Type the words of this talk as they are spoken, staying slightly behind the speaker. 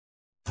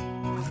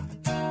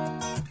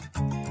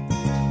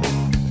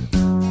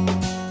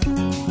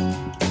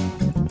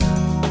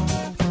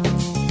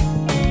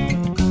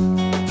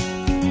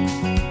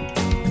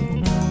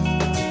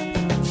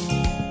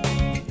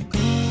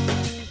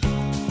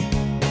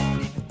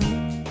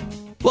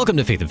Welcome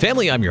to Faith and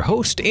Family. I'm your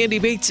host, Andy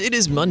Bates. It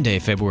is Monday,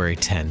 February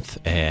 10th,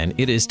 and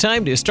it is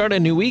time to start a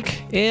new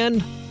week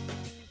and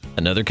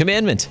another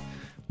commandment.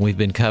 We've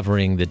been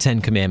covering the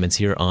 10 commandments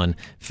here on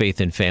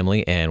Faith and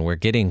Family, and we're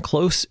getting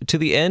close to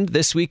the end.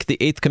 This week, the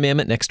 8th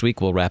commandment. Next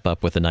week, we'll wrap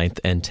up with the 9th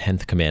and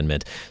 10th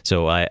commandment.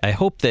 So I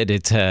hope that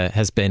it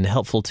has been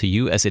helpful to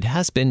you, as it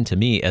has been to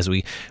me, as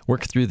we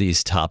work through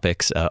these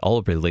topics,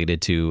 all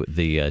related to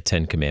the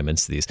 10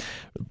 commandments, these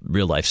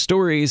real-life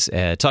stories,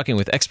 talking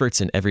with experts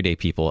and everyday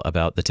people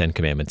about the 10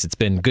 commandments. It's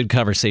been good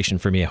conversation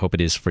for me. I hope it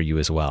is for you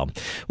as well.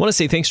 I want to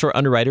say thanks to our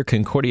underwriter,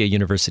 Concordia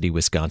University,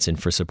 Wisconsin,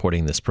 for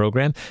supporting this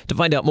program. To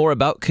find out more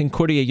about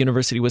Concordia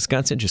University,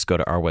 Wisconsin, just go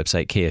to our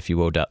website,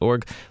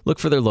 kfuo.org. Look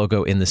for their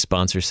logo in the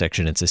sponsor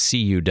section. It's a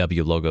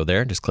CUW logo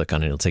there. Just click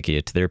on it. It'll take you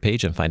to their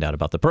page and find out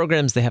about the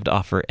programs they have to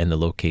offer and the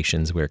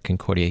locations where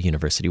Concordia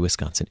University,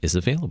 Wisconsin is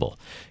available.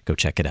 Go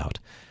check it out.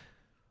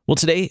 Well,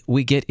 today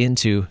we get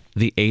into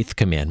the 8th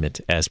commandment,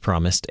 as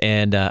promised,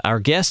 and our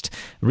guest,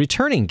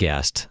 returning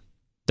guest,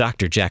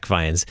 Dr. Jack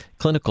Vians,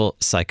 clinical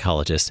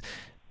psychologist.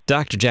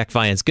 Dr. Jack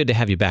Vians, good to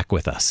have you back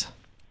with us.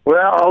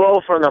 Well,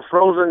 hello from the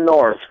frozen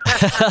north.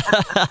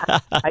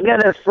 I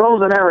guess it's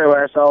frozen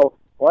everywhere, so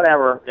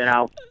whatever, you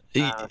know.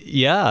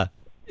 Yeah.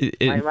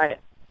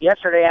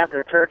 Yesterday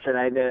after church, and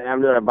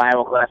I'm doing a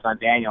Bible class on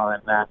Daniel,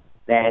 and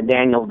they had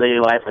Daniel's daily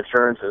life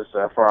assurances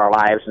for our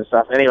lives and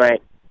stuff. Anyway,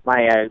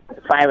 my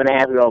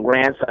 5.5-year-old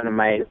grandson and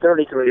my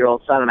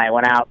 33-year-old son and I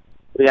went out.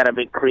 We got a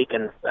big creek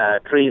and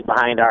trees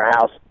behind our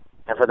house.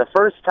 And for the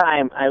first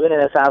time, I've been in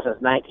this house since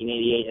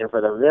 1988, and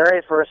for the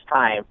very first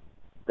time,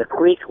 the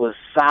creek was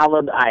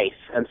solid ice,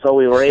 and so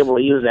we were able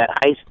to use that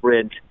ice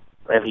bridge,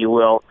 if you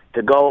will,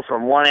 to go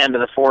from one end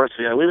of the forest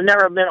to the other. We've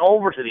never been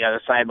over to the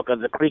other side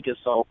because the creek is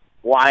so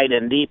wide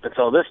and deep, and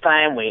so this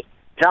time we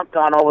jumped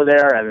on over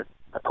there, and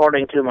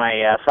according to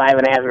my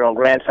 5.5-year-old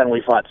grandson,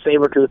 we fought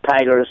saber-toothed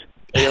tigers,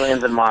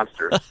 aliens, and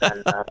monsters.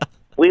 And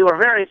we were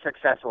very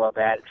successful at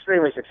that,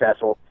 extremely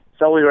successful.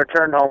 So we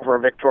returned home for a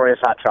victorious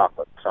hot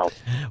chocolate.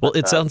 Well,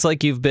 it sounds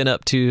like you've been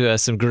up to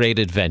some great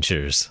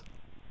adventures.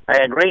 I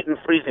had great and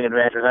freezing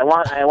adventures. I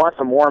want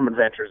some warm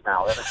adventures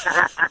now.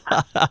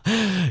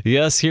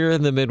 Yes, here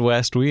in the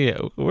Midwest,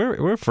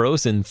 we're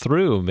frozen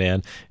through,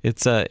 man.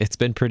 It's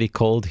been pretty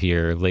cold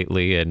here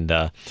lately, and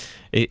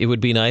it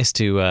would be nice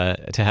to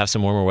have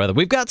some warmer weather.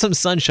 We've got some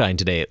sunshine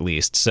today, at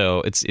least,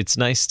 so it's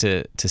nice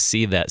to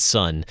see that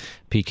sun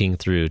peeking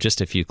through just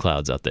a few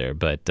clouds out there.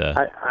 But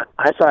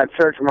I saw a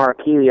church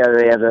marquee the other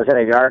day as I was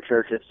heading to our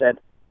church. It said,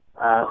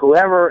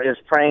 "Whoever is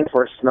praying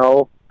for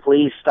snow,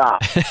 please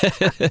stop."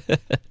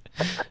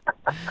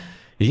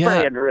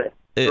 Yeah, pretty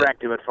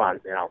directive but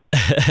fun, you know.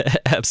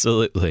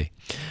 Absolutely.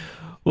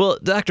 Well,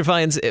 Dr.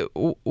 Vians,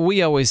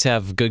 we always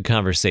have good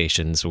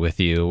conversations with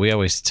you. We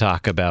always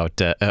talk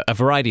about a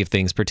variety of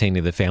things pertaining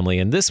to the family,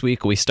 and this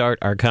week we start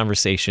our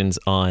conversations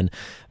on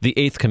the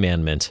 8th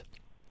commandment.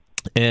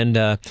 And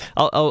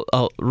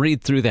I'll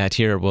read through that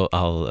here.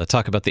 I'll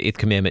talk about the 8th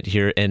commandment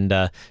here in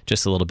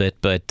just a little bit,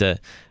 but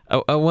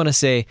I want to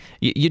say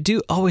you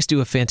do always do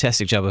a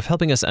fantastic job of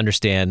helping us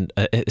understand,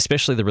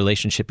 especially the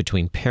relationship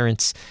between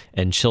parents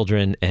and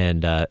children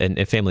and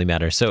family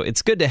matters. So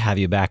it's good to have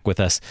you back with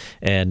us.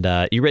 And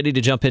you ready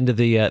to jump into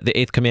the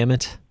 8th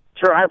commandment?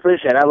 Sure, I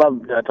appreciate it. I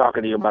love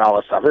talking to you about all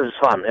this stuff. This is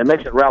fun. It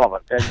makes it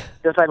relevant. And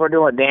just like we're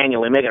doing with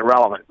Daniel, we make it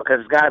relevant because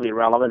it's got to be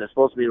relevant. It's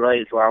supposed to be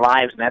related to our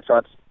lives, and that's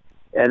what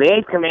the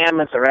 8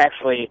 commandments are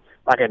actually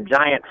like a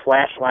giant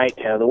flashlight.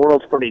 The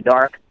world's pretty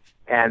dark.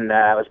 And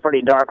it was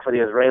pretty dark for the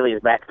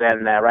Israelis back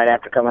then, right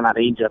after coming out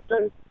of Egypt.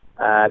 And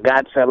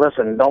God said,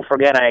 listen, don't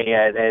forget,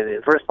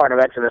 the first part of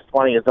Exodus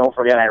 20 is, don't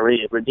forget I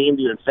redeemed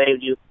you and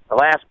saved you. The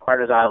last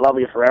part is, I love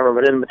you forever.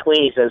 But in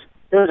between, he says,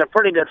 here's a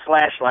pretty good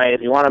flashlight.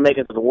 If you want to make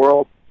it to the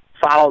world,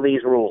 follow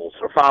these rules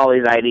or follow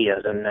these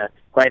ideas. And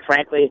quite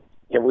frankly,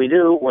 if we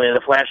do, when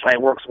the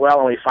flashlight works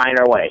well and we find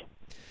our way.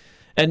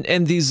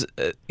 And these,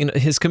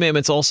 his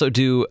commandments also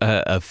do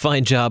a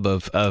fine job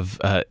of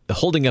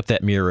holding up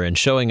that mirror and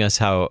showing us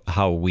how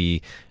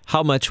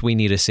much we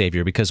need a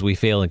Savior because we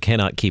fail and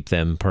cannot keep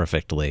them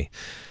perfectly.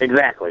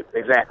 Exactly,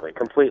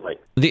 completely.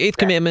 The 8th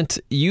commandment,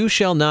 you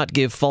shall not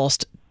give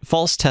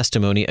false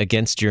testimony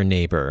against your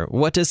neighbor.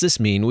 What does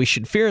this mean? We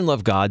should fear and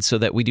love God so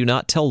that we do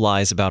not tell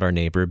lies about our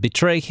neighbor,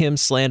 betray him,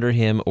 slander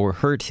him, or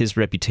hurt his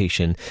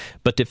reputation,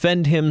 but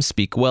defend him,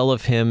 speak well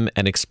of him,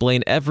 and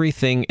explain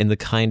everything in the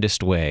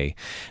kindest way.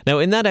 Now,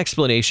 in that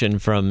explanation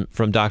from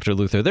Dr.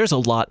 Luther, there's a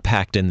lot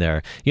packed in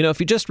there. If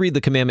you just read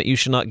the commandment, you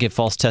should not give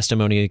false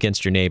testimony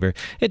against your neighbor,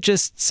 it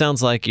just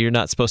sounds like you're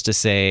not supposed to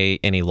say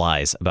any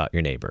lies about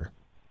your neighbor.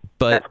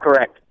 But that's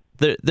correct.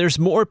 There's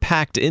more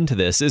packed into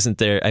this, isn't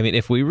there? I mean,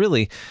 if we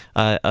really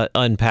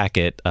unpack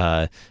it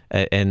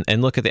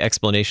and look at the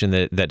explanation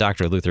that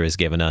Dr. Luther has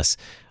given us,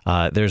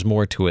 there's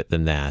more to it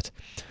than that.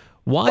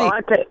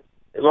 Why?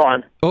 Go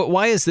on.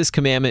 Why is this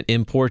commandment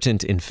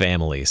important in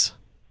families?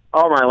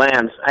 Oh, my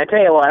lands. I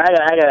tell you what, I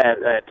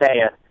gotta tell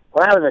you,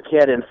 when I was a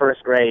kid in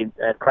first grade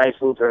at Christ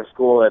Lutheran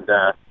School in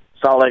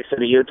Salt Lake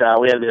City,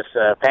 Utah, we had this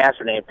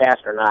pastor named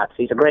Pastor Knotts.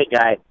 He's a great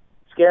guy.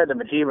 scared the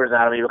bejeebers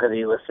out of me because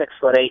he was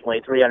 6'8",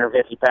 weighed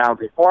 350 pounds.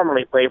 He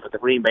formerly played for the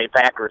Green Bay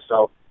Packers,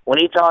 so when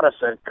he taught us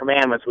the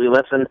commandments, we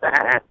listened.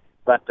 And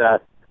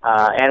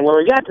when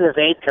we got to this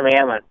 8th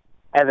commandment,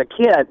 as a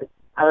kid,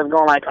 I was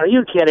going like, are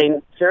you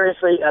kidding?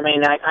 Seriously? I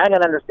mean, I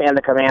can understand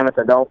the commandments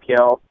of don't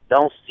kill,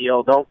 don't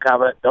steal, don't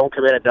covet, don't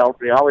commit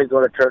adultery, always go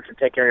to church and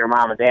take care of your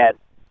mom and dad.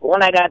 But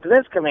when I got to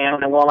this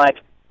commandment, I'm going like,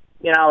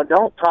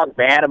 don't talk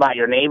bad about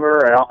your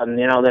neighbor and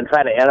then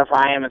try to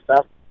edify him and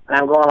stuff. And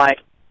I'm going like,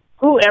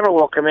 whoever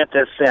will commit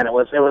this sin? It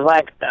was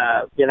like,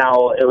 I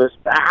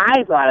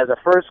thought as a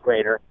first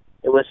grader,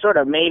 it was sort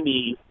of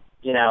maybe,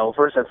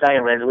 first and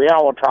second graders, we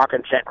all were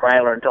talking Chet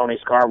Kryler and Tony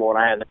Scarborough and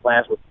I in the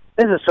class.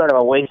 This is sort of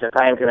a waste of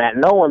time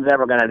command. No one's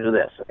ever going to do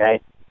this,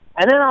 okay?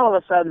 And then all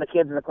of a sudden the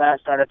kids in the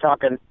class started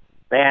talking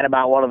bad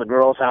about one of the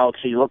girls, how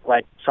she looked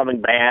like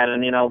something bad,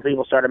 and,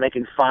 people started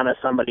making fun of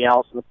somebody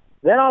else. And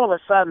then all of a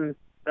sudden,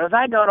 as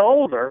I got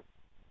older,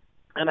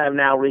 and I've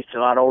now reached a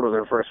lot older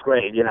than first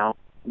grade,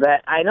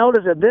 that I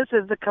noticed that this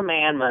is the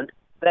commandment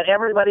that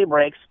everybody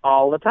breaks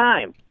all the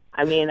time.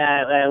 I mean,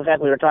 in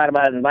fact, we were talking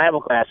about it in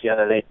Bible class the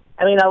other day.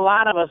 I mean, a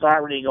lot of us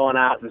aren't really going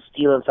out and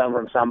stealing something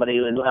from somebody,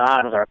 and a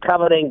lot of us are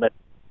coveting, but,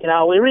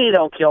 we really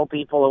don't kill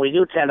people, and we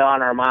do tend to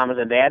honor our moms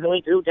and dads, and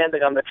we do tend to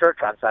come to church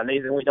on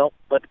Sundays, and we don't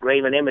put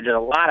graven images a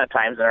lot of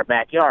times in our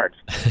backyards.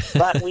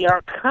 But we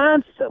are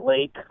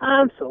constantly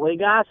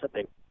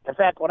gossiping. In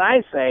fact, what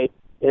I say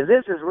is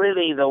this is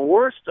really the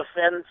worst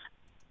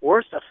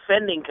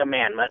offending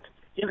commandment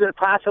you could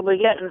possibly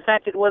get. In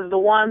fact, it was the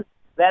one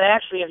that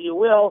actually, if you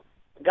will,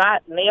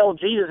 nailed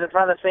Jesus in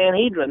front of the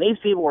Sanhedrin. These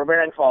people were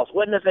bearing false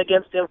witness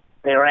against him.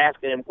 They were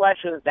asking him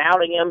questions,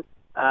 doubting him.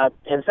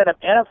 Instead of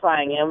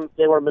edifying him,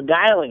 they were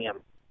beguiling him.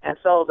 And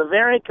so the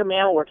very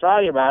commandment we're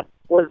talking about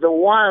was the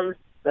one,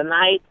 the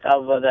night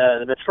of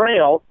the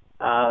betrayal,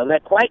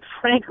 that quite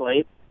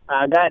frankly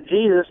got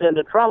Jesus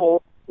into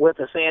trouble with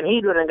the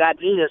Sanhedrin and got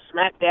Jesus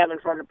smack dab in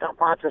front of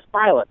Pontius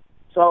Pilate.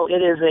 So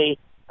it is a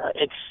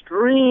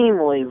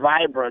extremely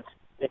vibrant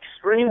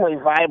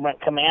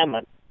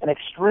commandment and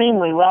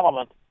extremely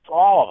relevant to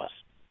all of us.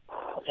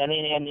 And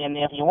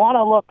if you want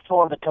to look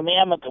for the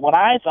commandment that what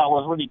I thought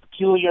was really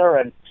peculiar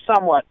and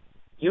somewhat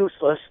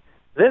useless,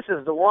 this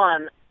is the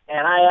one,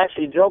 and I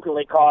actually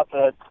jokingly call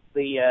it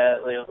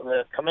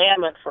the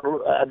commandment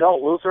for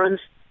adult Lutherans,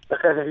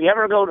 because if you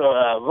ever go to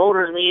a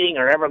voters meeting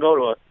or ever go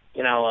to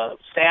a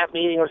staff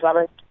meeting or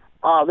something,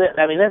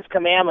 this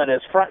commandment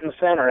is front and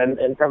center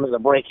in terms of the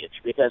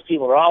breakage, because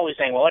people are always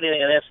saying, well, what do you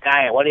think of this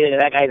guy? What do you think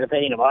of that guy's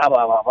opinion? Blah,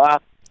 blah, blah, blah.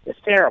 It's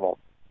terrible.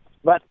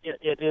 But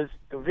it is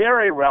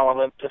very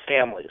relevant to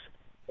families,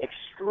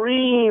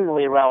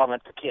 extremely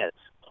relevant to kids,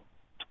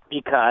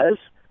 because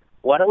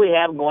what do we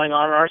have going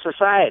on in our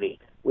society?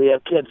 We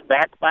have kids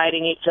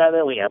backbiting each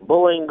other. We have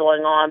bullying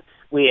going on.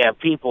 We have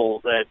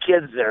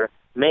kids that are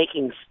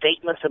making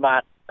statements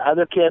about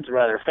other kids or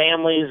other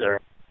families, or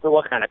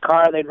what kind of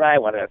car they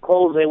drive, what kind of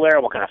clothes they wear,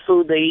 what kind of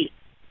food they eat.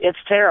 It's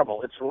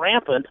terrible. It's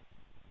rampant.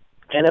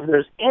 And if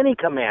there's any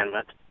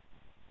commandment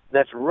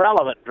that's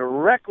relevant,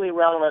 directly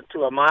relevant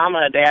to a mom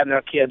and a dad and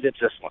their kids, it's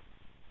this one.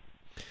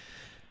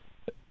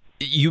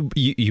 You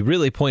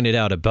really pointed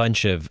out a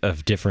bunch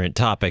of different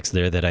topics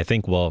there that I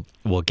think we'll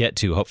get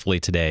to hopefully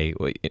today,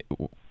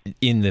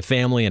 in the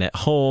family and at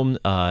home,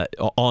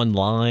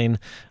 online,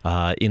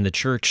 in the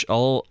church,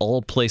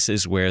 all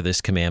places where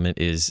this commandment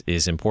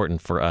is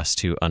important for us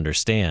to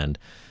understand.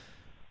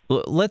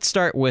 Let's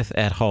start with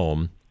at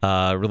home,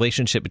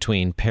 relationship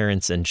between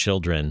parents and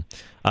children.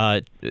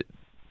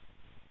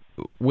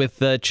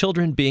 With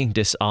children being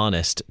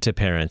dishonest to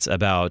parents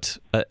about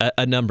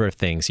a number of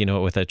things,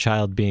 with a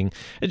child being,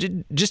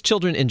 just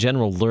children in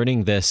general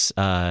learning this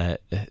as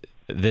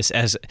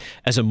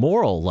a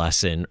moral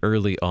lesson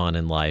early on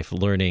in life,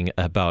 learning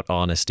about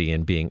honesty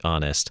and being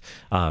honest.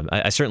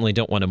 I certainly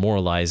don't want to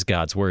moralize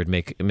God's word,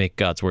 make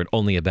God's word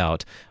only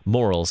about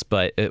morals,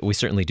 but we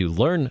certainly do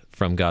learn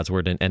from God's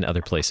word and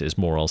other places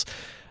morals.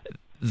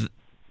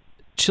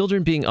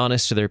 Children being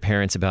honest to their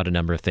parents about a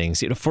number of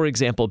things. For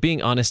example,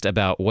 being honest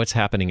about what's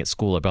happening at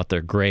school, about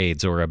their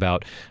grades, or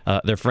about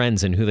their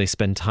friends and who they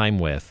spend time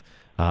with.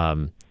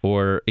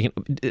 Or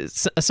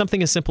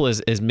something as simple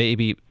as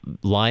maybe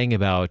lying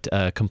about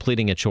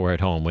completing a chore at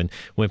home.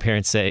 When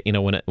parents say,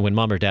 when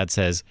mom or dad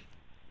says,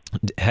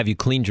 "Have you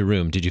cleaned your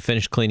room? Did you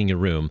finish cleaning your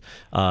room?"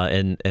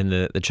 And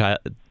the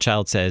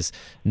child says,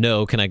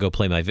 "No, can I go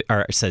play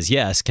or says,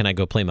 "Yes, can I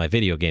go play my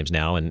video games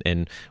now?"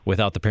 And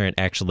without the parent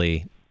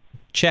actually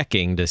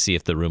checking to see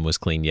if the room was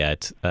clean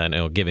yet,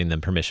 and giving them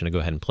permission to go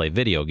ahead and play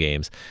video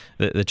games,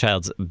 the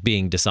child's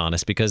being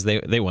dishonest because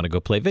they want to go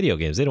play video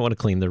games. They don't want to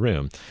clean the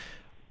room.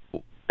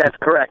 That's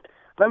correct.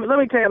 Let me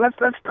tell you. Let's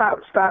stop.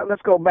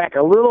 Let's go back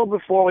a little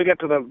before we get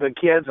to the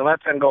kids, and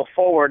let's then go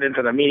forward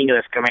into the meaning of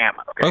this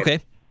commandment.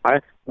 Okay. All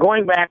right.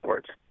 Going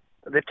backwards,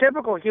 the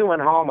typical human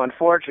home,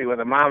 unfortunately,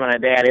 with a mom and a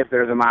dad, if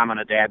there's a mom and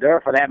a dad,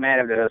 or for that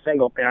matter, if there's a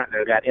single parent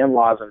that's got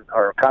in-laws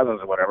or cousins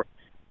or whatever,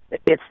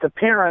 it's the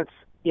parent's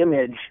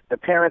image, the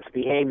parent's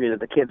behavior that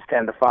the kids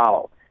tend to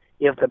follow.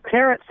 If the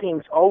parent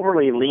seems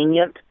overly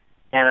lenient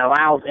and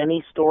allows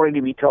any story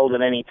to be told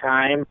at any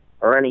time,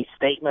 or any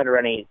statement, or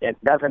it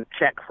doesn't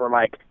check for,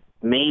 like,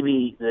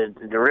 maybe the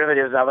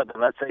derivatives of it,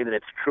 let's say that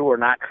it's true or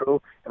not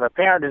true. If a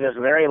parent is just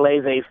very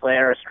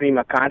laissez-faire, a stream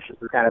of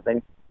consciousness kind of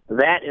thing,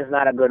 that is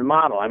not a good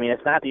model. I mean,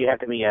 it's not that you have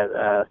to be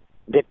a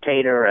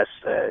dictator,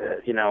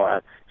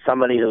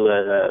 somebody who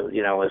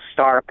is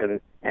stark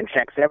and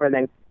checks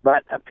everything,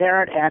 but a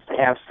parent has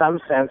to have some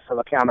sense of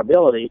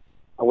accountability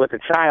with the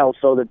child,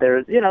 so that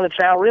the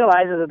child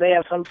realizes that they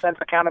have some sense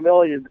of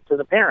accountability to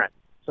the parent.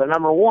 So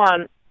number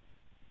one,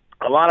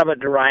 a lot of it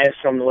derives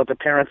from what the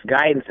parent's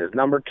guidance is.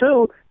 Number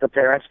two, the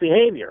parent's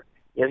behavior.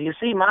 If you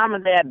see mom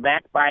and dad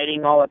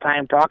backbiting all the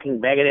time,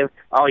 talking negative,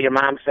 oh, your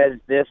mom says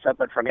this,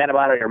 but forget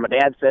about it, or your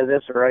dad says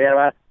this, or forget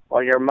about it,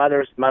 or your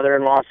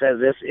mother-in-law says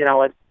this,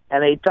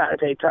 and they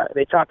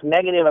talk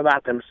negative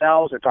about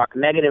themselves, or talk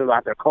negative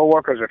about their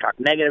coworkers, or talk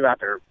negative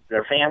about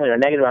their family, or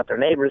negative about their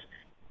neighbors.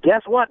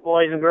 Guess what,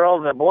 boys and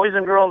girls? The boys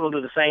and girls will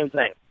do the same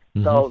thing.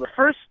 Mm-hmm. So the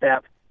first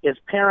step is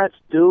parents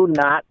do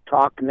not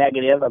talk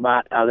negative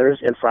about others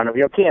in front of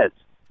your kids.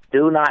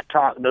 Do not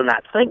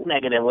think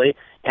negatively,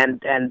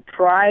 and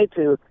try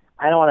to,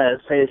 I don't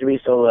want to say it to be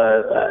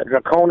so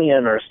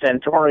draconian or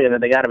stentorian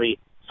that they got to be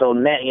so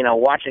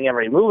watching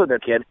every move of their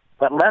kid,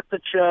 but let the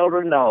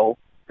children know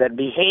that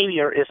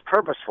behavior is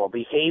purposeful.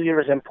 Behavior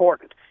is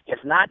important.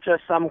 It's not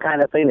just some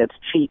kind of thing that's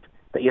cheap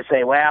that you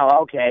say,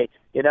 well, okay,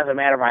 it doesn't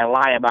matter if I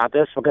lie about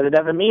this because it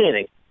doesn't mean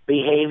anything.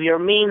 Behavior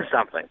means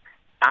something.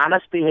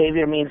 Honest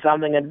behavior means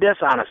something, and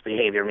dishonest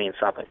behavior means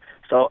something.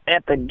 So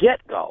at the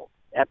get-go,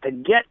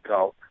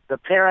 the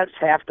parents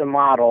have to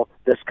model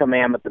this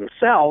commandment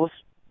themselves,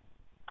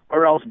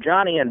 or else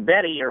Johnny and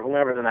Betty or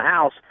whoever's in the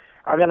house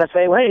are going to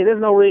say, well, hey,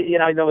 there's no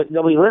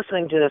they'll be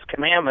listening to this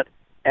commandment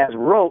as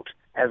rote,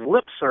 as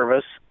lip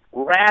service,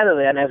 rather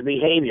than as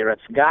behavior.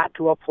 It's got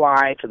to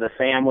apply to the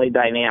family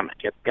dynamic.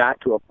 It's got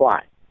to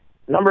apply.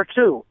 Number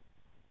two,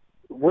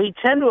 we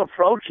tend to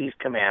approach these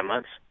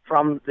commandments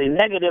from the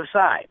negative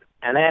side,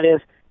 and that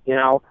is,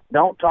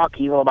 don't talk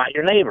evil about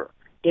your neighbor.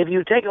 If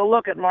you take a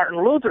look at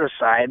Martin Luther's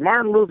side,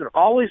 Martin Luther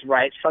always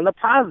writes from the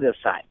positive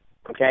side,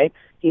 okay?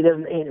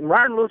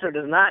 Martin Luther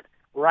does not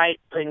write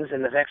things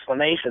in his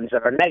explanations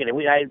that are negative.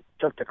 I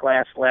took the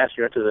class last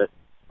year it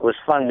was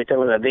fun. We took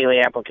the daily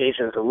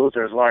applications to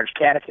Luther's Large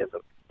Catechism.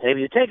 And if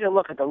you take a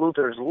look at the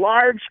Luther's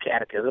Large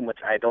Catechism, which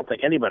I don't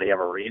think anybody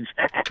ever reads,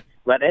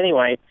 but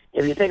anyway,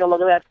 if you take a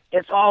look at that,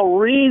 it's all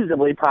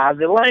reasonably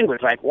positive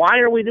language. Like, why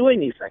are we doing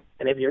these things?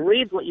 And if you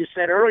read what you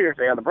said earlier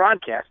today on the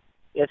broadcast,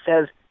 it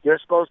says you're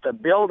supposed to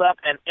build up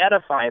and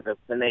edify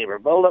the neighbor,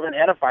 build up and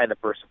edify the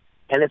person.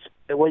 And it's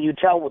what you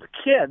tell with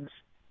kids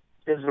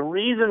is the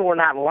reason we're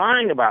not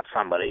lying about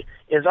somebody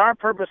is our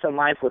purpose in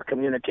life with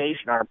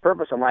communication, our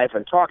purpose in life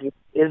in talking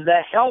is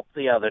to help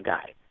the other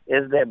guy,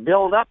 is to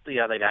build up the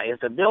other guy, is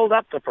to build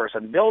up the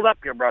person, build up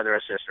your brother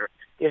or sister.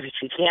 If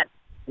she can't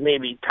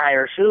maybe tie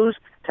her shoes,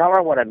 tell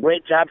her what a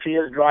great job she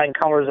is drawing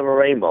colors of a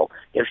rainbow.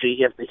 If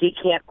he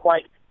can't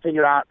quite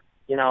figure out,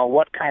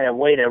 what kind of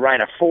way to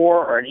write a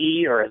 4 or an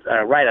E or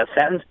write a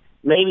sentence,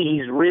 maybe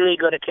he's really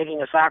good at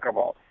kicking a soccer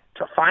ball.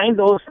 To find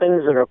those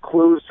things that are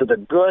clues to the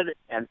good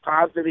and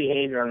positive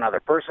behavior in another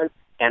person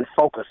and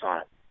focus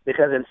on it.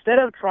 Because instead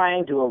of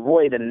trying to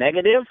avoid the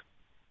negative,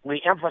 we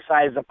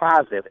emphasize the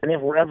positive. And if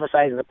we're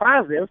emphasizing the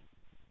positive,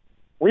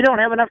 we don't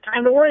have enough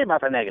time to worry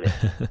about the negative.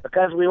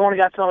 Because we've only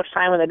got so much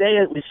time in the day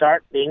that we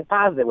start being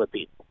positive with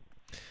people.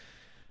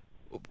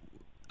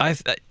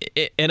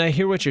 And I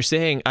hear what you're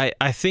saying.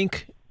 I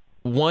think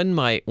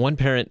one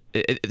parent.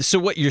 So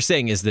what you're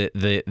saying is that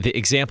the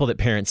example that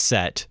parents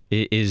set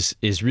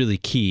is really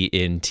key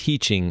in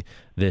teaching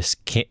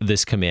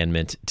this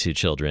commandment to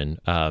children.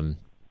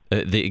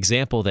 The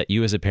example that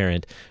you as a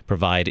parent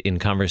provide in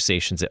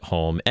conversations at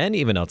home and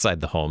even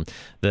outside the home,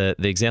 the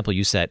example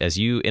you set as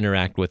you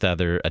interact with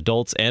other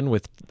adults and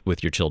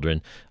with your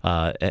children,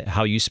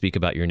 how you speak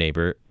about your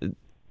neighbor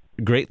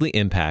greatly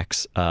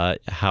impacts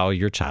how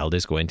your child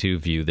is going to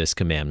view this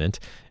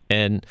commandment.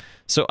 And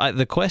so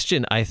the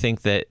question I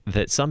think that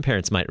some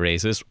parents might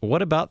raise is,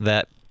 what about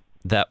that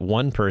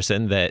one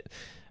person that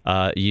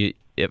you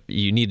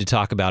need to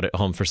talk about at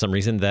home for some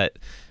reason that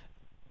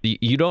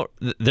you don't?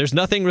 There's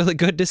nothing really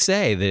good to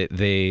say.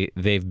 That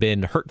they've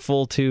been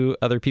hurtful to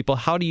other people.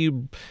 How do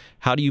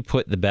you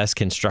put the best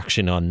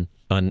construction on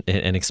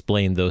and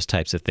explain those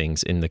types of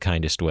things in the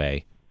kindest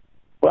way?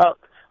 Well,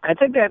 I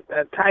think that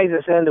ties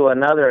us into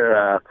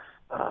another.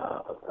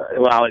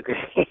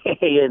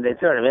 It's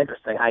sort of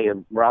interesting how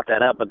you brought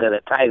that up, but then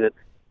it ties it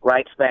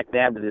right back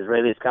down to the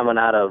Israelis coming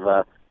out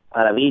of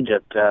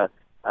Egypt.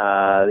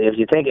 If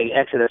you take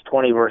Exodus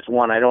 20 verse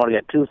 1, I don't want to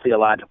get too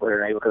theological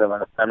here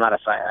because I'm not a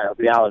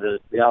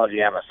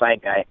theology. I'm a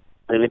psych guy.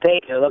 But if you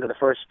take a look at the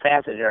first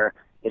passage there,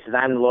 it says,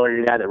 "I'm the Lord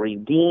your God that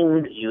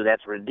redeemed you."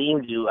 That's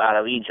redeemed you out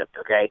of Egypt.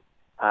 Okay,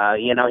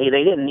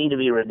 they didn't need to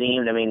be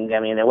redeemed.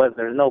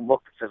 There's no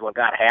book that says what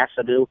God has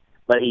to do,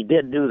 but He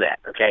did do that.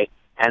 Okay.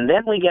 And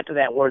then we get to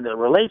that word that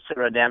relates to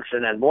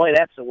redemption, and boy,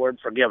 that's the word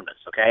forgiveness,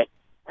 okay?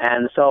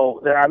 And so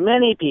there are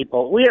many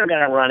people, we are going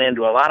to run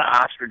into a lot of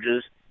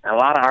ostriches and a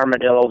lot of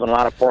armadillos and a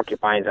lot of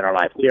porcupines in our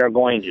life. We are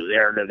going to.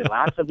 There are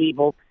lots of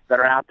people that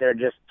are out there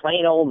just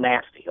plain old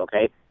nasty,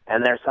 okay?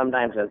 And they're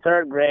sometimes in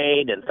third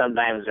grade, and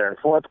sometimes they're in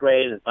fourth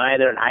grade, and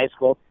they're in high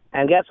school.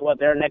 And guess what?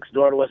 They're next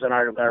door to us in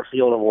our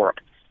field of work.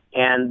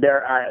 And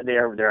they're out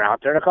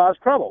there to cause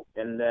trouble,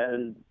 and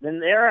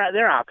they're out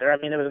there. I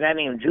mean, there was a guy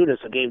named Judas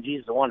who gave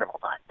Jesus a wonderful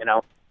time, you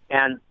know.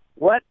 And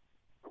what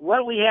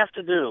we have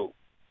to do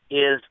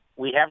is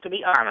we have to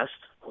be honest,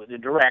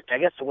 direct. I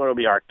guess the word will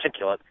be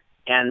articulate,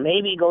 and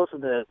maybe go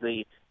through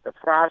the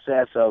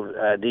process of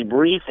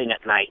debriefing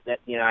at night. That,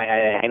 you know,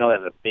 I know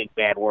that's a big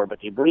bad word,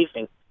 but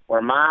debriefing,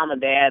 where mom and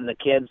dad and the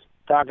kids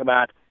talk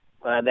about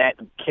that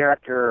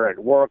character at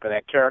work or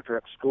that character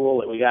at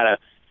school that we got to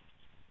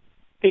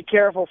be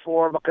careful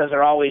for, because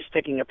they're always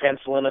sticking a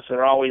pencil in us, or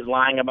they're always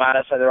lying about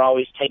us, or they're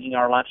always taking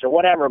our lunch, or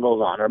whatever goes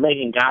on, or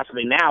making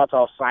gossiping. Now it's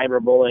all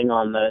cyberbullying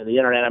on the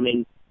internet. I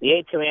mean, the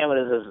Eighth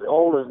Commandment is as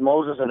old as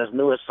Moses and as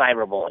new as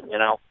cyberbullying, you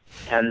know,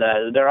 and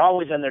they're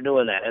always in there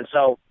doing that. And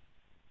so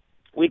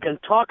we can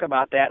talk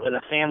about that in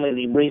a family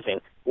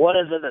debriefing. What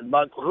is it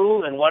that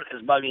who and what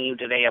is bugging you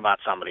today about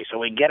somebody? So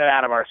we get it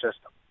out of our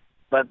system.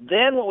 But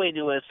then what we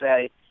do is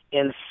say,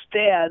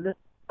 instead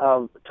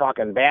of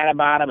talking bad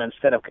about them,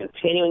 instead of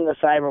continuing the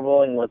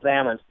cyberbullying with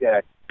them, instead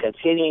of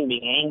continuing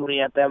being angry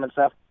at them and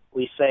stuff,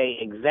 we say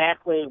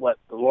exactly what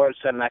the Lord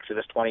said in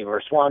Exodus 20,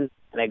 verse 1,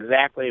 and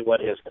exactly what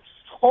his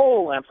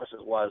whole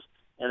emphasis was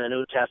in the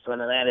New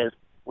Testament, and that is,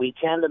 we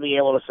tend to be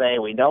able to say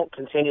we don't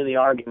continue the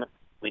argument,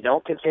 we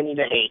don't continue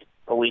to hate,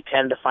 but we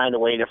tend to find a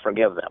way to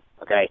forgive them,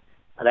 okay?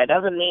 And that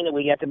doesn't mean that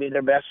we get to be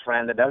their best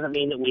friend. It doesn't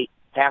mean that we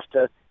have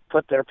to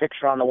put their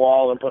picture on the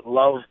wall and put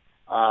love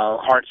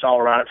hearts all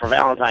around it for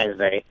Valentine's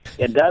Day.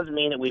 It does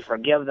mean that we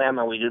forgive them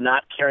and we do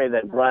not carry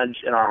the grudge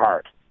in our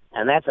heart.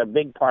 And that's a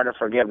big part of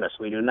forgiveness.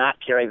 We do not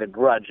carry the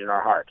grudge in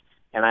our heart.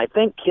 And I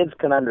think kids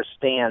can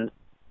understand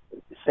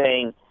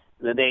saying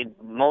that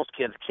most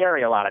kids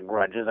carry a lot of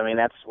grudges. I mean,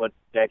 that's what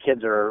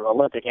kids are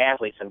Olympic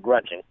athletes in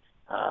grudging.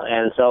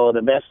 And so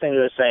the best thing to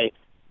do is say,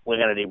 we're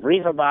going to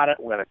debrief about it,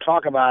 we're going to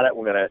talk about it,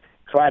 we're going to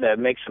try to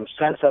make some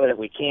sense of it if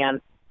we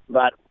can,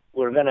 but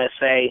we're going to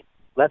say,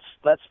 let's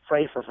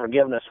pray for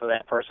forgiveness for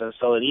that person,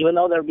 so that even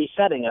though they're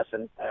besetting us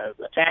and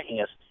attacking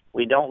us,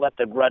 we don't let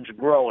the grudge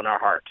grow in our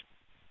heart.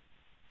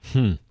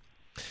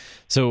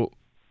 So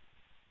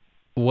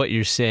what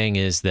you're saying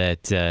is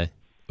that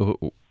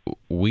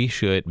we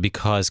should,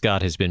 because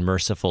God has been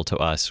merciful to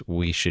us,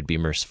 we should be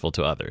merciful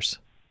to others.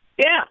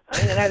 Yeah,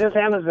 I mean, that just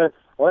happens.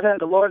 Wasn't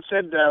the Lord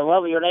said,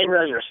 love your neighbor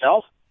as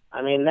yourself?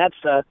 I mean, that's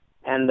that's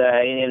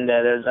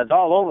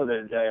all over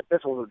the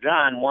epistles of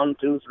John 1,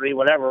 2, 3,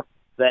 whatever.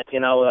 That, you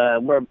know,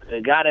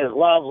 God is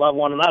love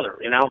one another.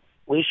 You know,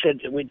 we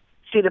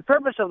see, the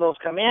purpose of those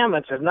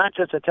commandments is not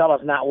just to tell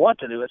us not what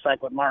to do. It's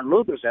like what Martin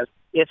Luther says.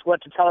 It's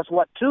to tell us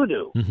what to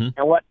do. Mm-hmm.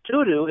 And what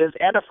to do is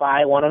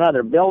edify one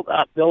another, build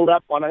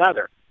up one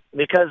another.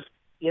 Because,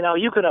 you know,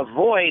 you can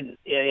avoid,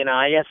 you know,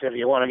 I guess if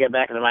you want to get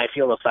back into my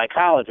field of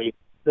psychology,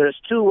 there's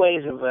two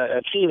ways of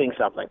achieving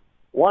something.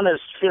 One is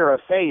fear of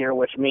failure,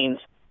 which means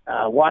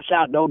watch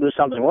out, don't do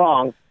something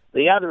wrong.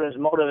 The other is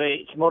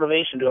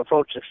motivation to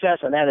approach success,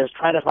 and that is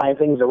try to find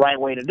things the right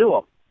way to do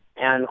them.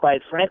 And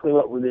quite frankly,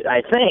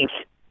 I think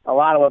a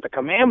lot of what the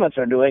commandments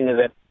are doing is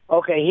that,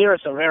 okay, here are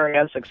some very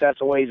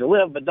unsuccessful ways to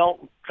live, but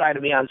don't try to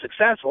be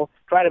unsuccessful.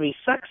 Try to be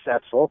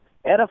successful,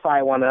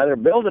 edify one another,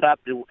 build it up,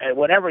 do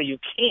whatever you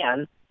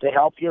can to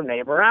help your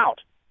neighbor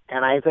out.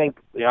 And I think,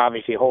 you know,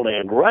 obviously holding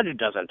a grudge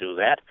doesn't do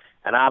that,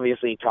 and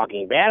obviously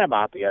talking bad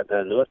about the other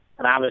doesn't do it,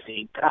 and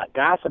obviously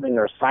gossiping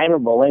or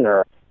cyberbullying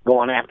or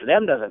going after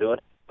them doesn't do it.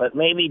 But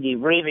maybe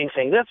debriefing,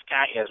 saying, this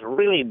guy is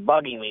really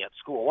bugging me at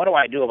school. What do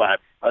I do about it?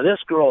 Or this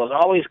girl is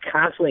always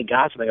constantly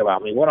gossiping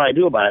about me. What do I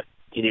do about it?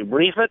 You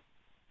debrief it,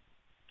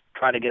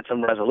 try to get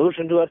some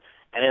resolution to it,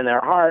 and in their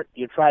heart,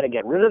 you try to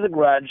get rid of the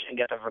grudge and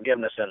get the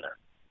forgiveness in there.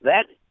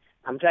 That,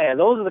 I'm telling you,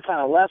 those are the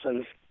kind of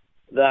lessons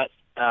that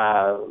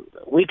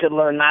we could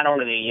learn not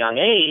only at a young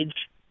age,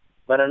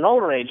 but at an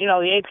older age. You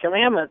know, the Eighth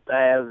Commandment,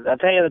 I'll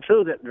tell you the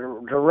truth, it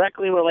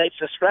directly relates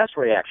to stress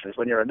reactions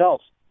when you're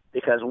adults.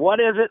 Because what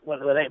is it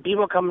when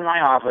people come to my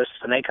office,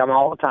 and they come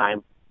all the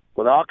time,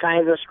 with all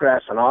kinds of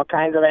stress and all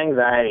kinds of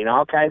anxiety and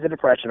all kinds of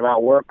depression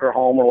about work or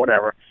home or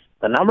whatever,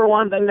 the number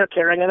one thing they're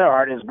carrying in their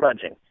heart is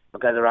grudging,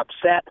 because they're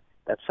upset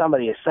that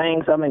somebody is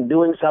saying something,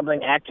 doing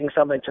something, acting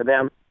something to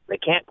them. They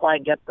can't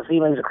quite get the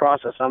feelings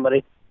across to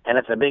somebody, and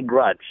it's a big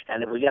grudge.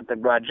 And if we get the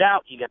grudge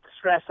out, you get the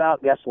stress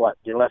out, guess what?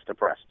 You're less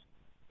depressed.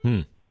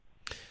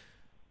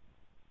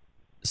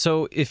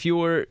 So if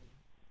you're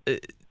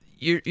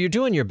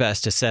doing your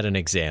best to set an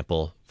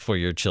example for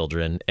your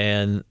children,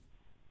 and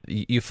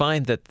you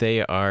find that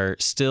they are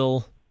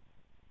still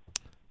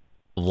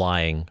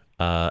lying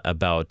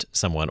about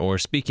someone or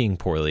speaking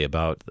poorly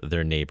about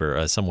their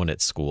neighbor, someone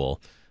at school,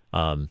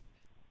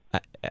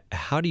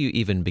 how do you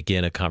even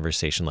begin a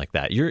conversation like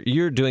that?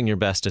 You're doing your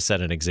best to set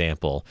an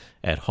example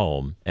at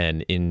home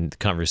and in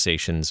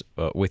conversations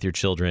with your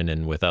children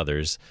and with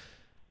others,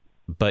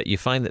 but you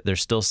find that they're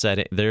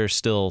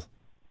still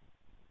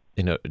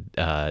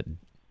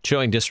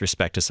showing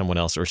disrespect to someone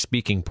else or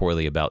speaking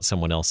poorly about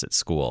someone else at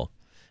school.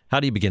 How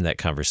do you begin that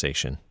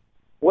conversation?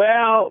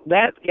 Well,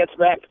 that gets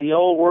back to the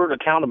old word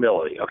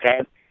accountability,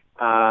 okay?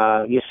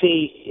 You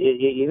see,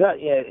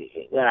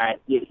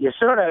 you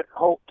sort of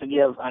hope to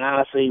give, and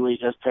honestly, we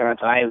just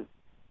parents, I have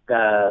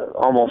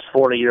almost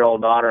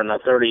 40-year-old daughter and a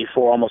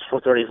almost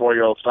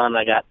 34-year-old son.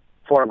 I got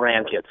 4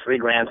 grandkids, 3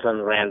 grandsons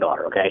and a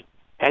granddaughter, okay?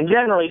 And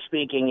generally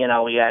speaking,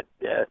 we got,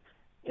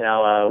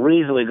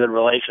 reasonably good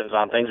relations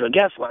on things. But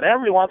guess what?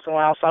 Every once in a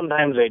while,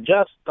 sometimes they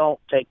just don't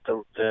take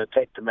the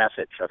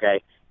message,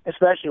 okay?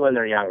 Especially when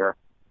they're younger.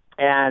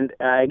 And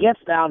it gets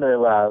down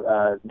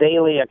to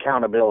daily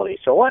accountability.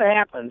 So what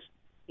happens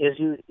is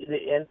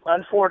and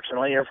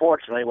unfortunately or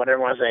fortunately, whatever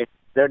you want to say,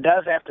 there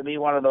does have to be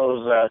one of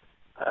those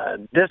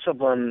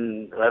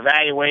discipline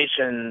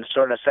evaluation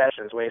sort of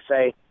sessions where you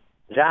say,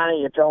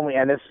 Johnny, you told me,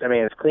 and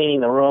it's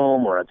cleaning the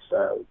room or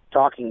it's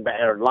talking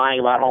or lying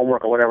about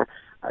homework or whatever,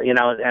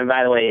 and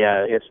by the way,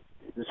 it's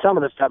some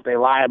of the stuff they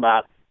lie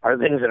about are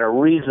things that are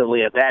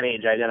reasonably at that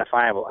age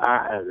identifiable.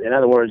 In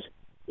other words,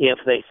 if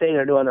they say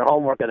they're doing their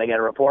homework and they get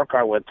a report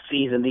card with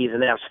C's and D's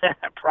and F's,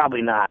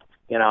 probably not,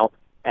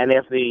 And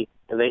if they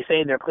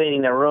say they're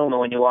cleaning their room and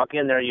when you walk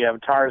in there you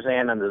have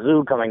Tarzan and the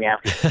zoo coming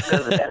after you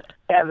because it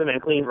hasn't been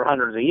cleaned for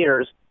hundreds of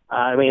years,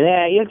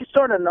 you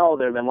sort of know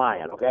they've been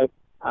lying, okay?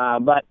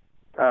 But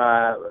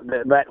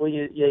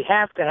you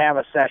have to have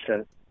a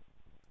session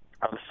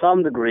of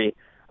some degree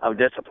of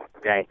discipline,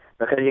 okay?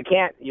 Because you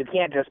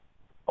can't just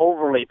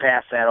overly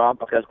pass that off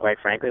because, quite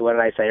frankly, what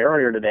did I say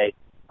earlier today?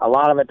 A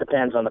lot of it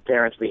depends on the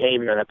parent's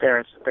behavior and the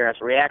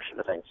parent's reaction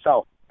to things.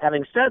 So,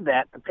 having said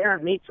that, the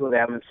parent meets with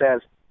them and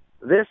says,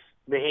 this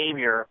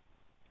behavior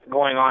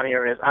going on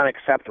here is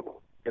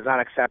unacceptable.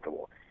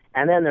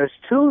 And then there's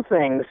 2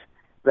 things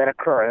that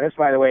occur. And this,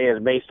 by the way,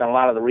 is based on a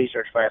lot of the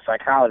research by a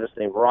psychologist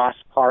named Ross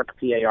Park,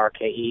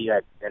 P-A-R-K-E,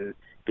 and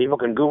people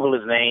can Google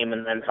his name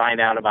and then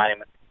find out about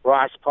him.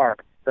 Ross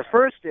Park. The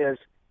first is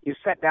you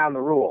set down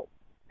the rule.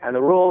 And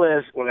the rule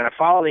is we're going to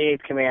follow the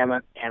 8th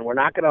commandment, and we're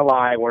not going to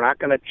lie, we're not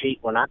going to cheat,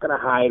 we're not going to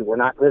hide,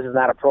 this is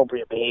not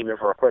appropriate behavior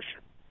for a Christian.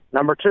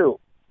 Number 2,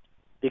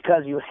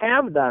 because you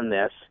have done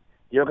this,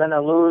 you're going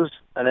to lose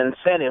an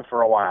incentive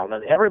for a while.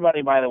 Now,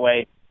 everybody, by the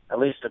way, at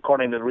least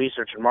according to the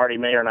research that Marty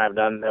Mayer and I have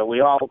done,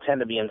 we all tend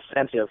to be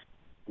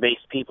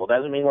incentive-based people.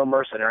 Doesn't mean we're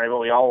mercenary, but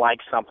we all like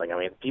something.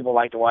 People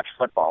like to watch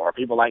football, or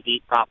people like to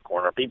eat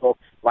popcorn, or people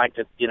like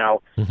to,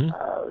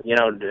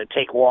 to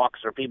take walks,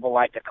 or people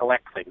like to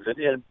collect things.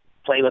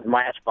 Play with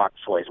Matchbox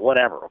toys,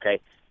 whatever, okay?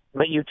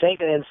 But you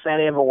take an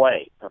incentive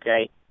away,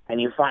 okay? And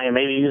you find,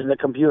 maybe using the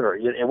computer,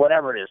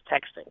 whatever it is,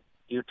 texting.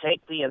 You take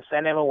the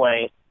incentive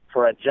away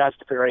for a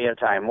just period of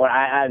time. What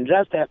I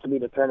just have to be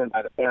determined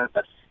by the parent,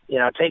 but,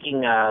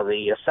 taking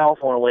the cell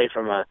phone away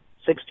from a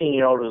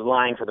 16-year-old who's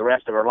lying for the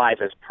rest of her life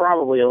is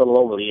probably a little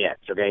over the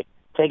edge, okay?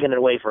 Taking it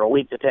away for a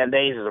week to 10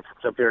 days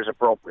appears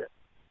appropriate.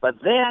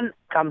 But then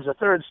comes the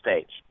third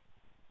stage.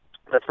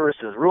 The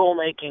first is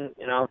rule-making,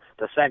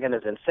 the second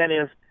is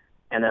incentive,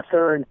 and the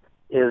third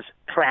is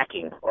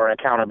tracking or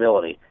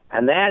accountability.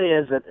 And that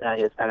is,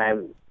 and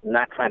I'm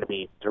not trying to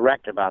be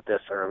direct about this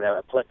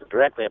or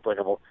directly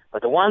applicable,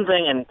 but the one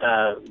thing in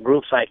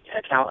groups like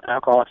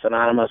Alcoholics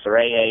Anonymous or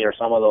AA or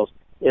some of those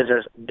is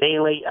there's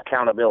daily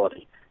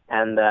accountability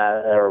and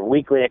or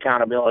weekly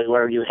accountability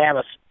where you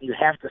have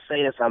to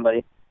say to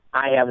somebody,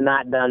 I have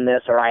not done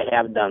this or I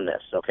have done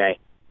this, okay?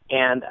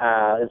 And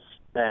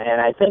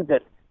I think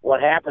that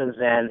what happens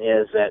then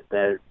is that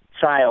the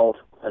child,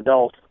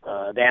 adult,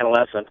 the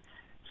adolescent,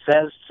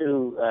 says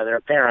to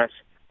their parents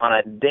on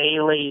a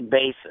daily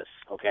basis,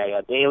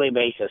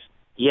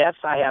 yes,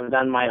 I have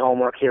done my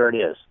homework, here it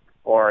is.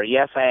 Or,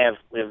 yes, I have,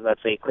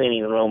 let's say,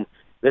 cleaning the room,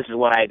 this is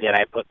what I did.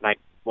 I put my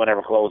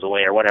whatever clothes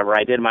away or whatever.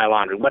 I did my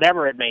laundry,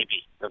 whatever it may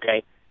be,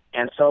 okay?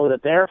 And so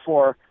that,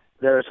 therefore,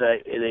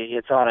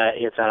 it's on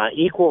an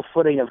equal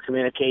footing of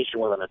communication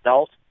with an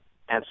adult,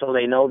 and so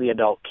they know the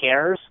adult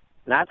cares,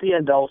 not the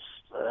adult's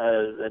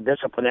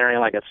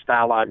disciplinarian like it's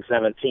Stalag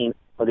 17,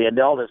 but the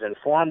adult is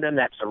informed them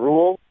that's the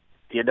rule.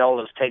 The adult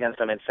has taken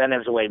some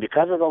incentives away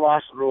because of the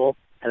lost rule,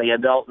 and the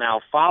adult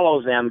now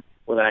follows them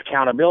with an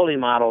accountability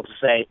model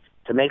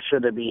to make sure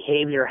the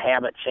behavior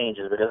habit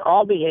changes, because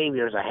all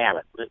behavior is a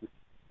habit.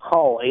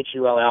 Hull,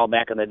 Hull,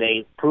 back in the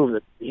day, proved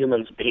that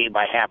humans behave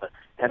by habit.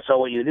 And so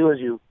what you do is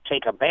you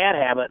take a bad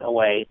habit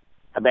away,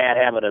 a bad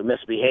habit of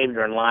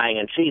misbehavior and lying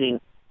and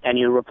cheating, and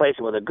you replace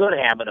it with a good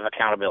habit of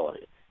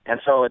accountability. And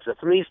so it's a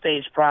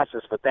 3-stage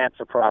process, but that's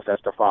a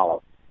process to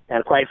follow.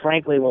 And quite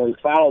frankly, when we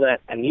follow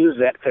that and use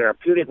that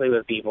therapeutically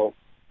with people,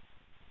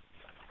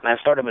 and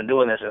I've sort of been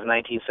doing this since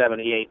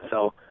 1978,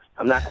 so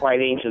I'm not quite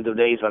ancient of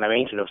days when I'm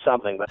ancient of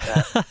something, but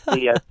I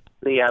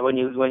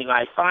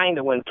find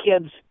that when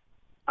kids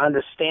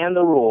understand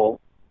the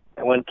rule,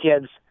 and when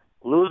kids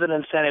lose an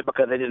incentive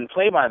because they didn't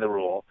play by the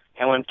rule,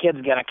 and when kids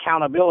get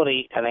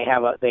accountability and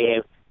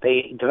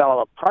they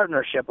develop a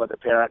partnership with the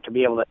parent to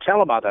be able to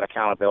tell about that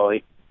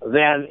accountability,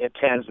 then it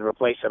tends to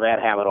replace a bad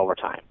habit over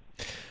time.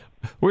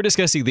 We're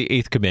discussing the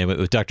Eighth Commandment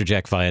with Dr.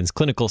 Jack Fyans,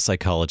 clinical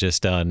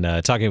psychologist, on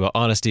talking about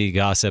honesty,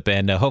 gossip,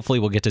 and hopefully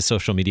we'll get to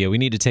social media. We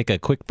need to take a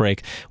quick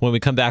break. When we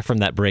come back from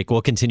that break,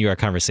 we'll continue our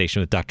conversation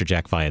with Dr.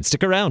 Jack Fyans.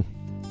 Stick around.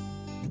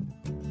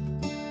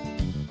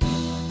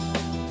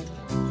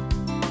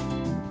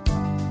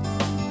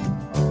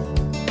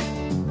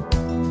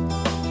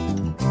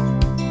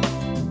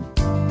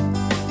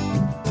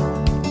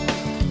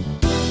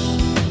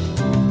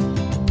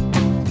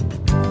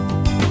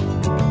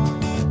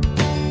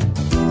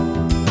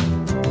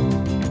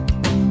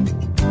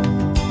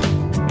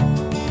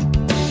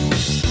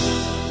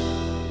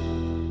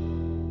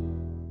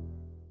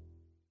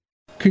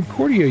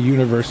 Concordia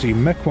University,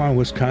 Mequon,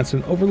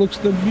 Wisconsin overlooks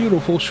the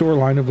beautiful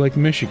shoreline of Lake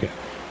Michigan.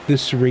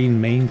 This serene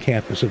main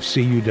campus of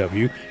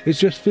CUW is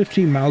just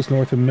 15 miles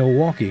north of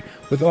Milwaukee,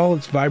 with all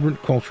its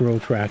vibrant cultural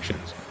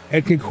attractions.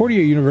 At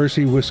Concordia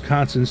University,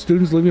 Wisconsin,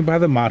 students living by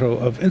the motto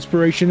of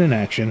inspiration in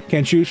action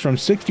can choose from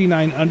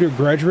 69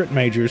 undergraduate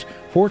majors,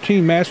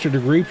 14 master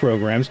degree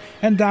programs,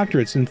 and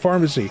doctorates in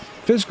pharmacy,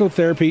 physical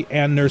therapy,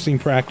 and nursing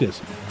practice.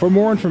 For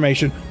more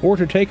information or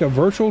to take a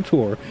virtual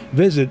tour,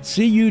 visit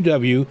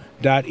cuw.edu.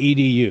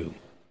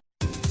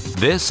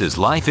 This is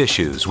Life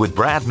Issues with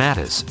Brad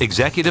Mattis,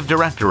 Executive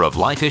Director of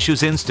Life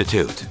Issues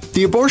Institute.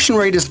 The abortion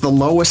rate is the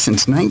lowest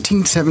since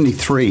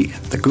 1973.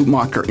 The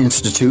Guttmacher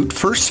Institute,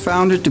 first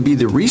founded to be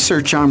the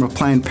research arm of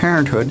Planned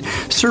Parenthood,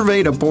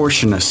 surveyed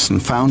abortionists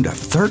and found a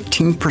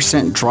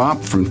 13%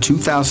 drop from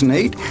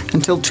 2008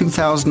 until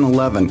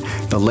 2011.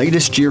 The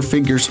latest year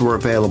figures were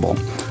available.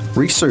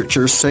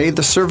 Researchers say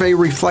the survey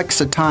reflects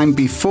a time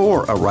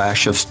before a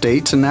rash of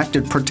states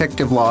enacted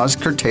protective laws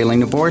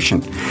curtailing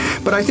abortion.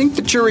 But I think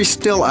the jury's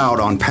still out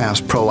on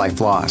past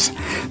pro-life laws.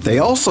 They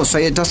also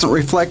say it doesn't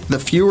reflect the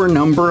fewer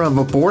number of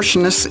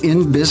abortionists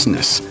in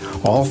business.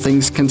 All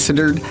things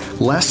considered,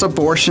 less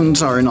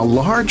abortions are in a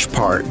large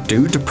part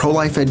due to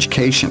pro-life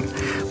education.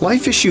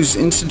 Life Issues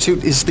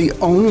Institute is the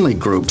only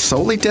group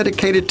solely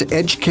dedicated to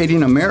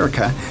educating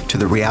America to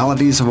the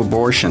realities of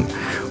abortion.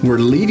 We're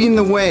leading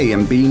the way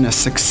in being a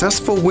successful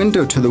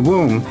window to the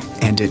womb,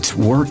 and it's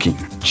working.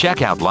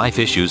 Check out Life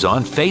Issues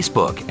on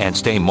Facebook and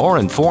stay more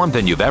informed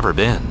than you've ever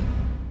been.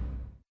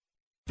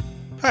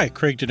 Hi,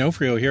 Craig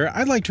D'Onofrio here.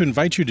 I'd like to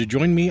invite you to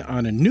join me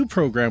on a new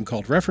program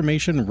called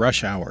Reformation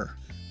Rush Hour.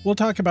 We'll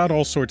talk about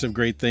all sorts of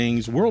great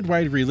things,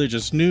 worldwide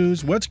religious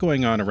news, what's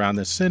going on around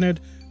the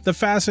Synod, the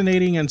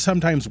fascinating and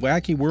sometimes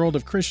wacky world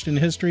of Christian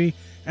history,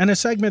 and a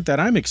segment that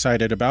I'm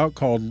excited about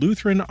called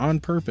Lutheran on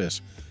Purpose.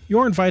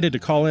 You're invited to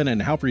call in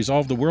and help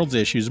resolve the world's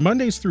issues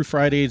Mondays through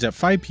Fridays at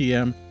 5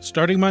 p.m.,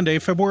 starting Monday,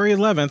 February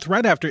 11th,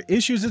 right after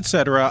Issues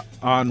Etc.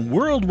 on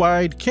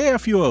Worldwide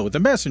KFUO, the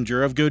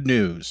messenger of good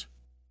news.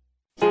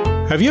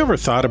 Have you ever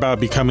thought about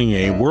becoming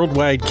a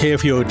Worldwide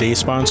KFUO Day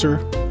sponsor?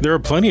 There are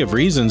plenty of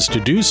reasons to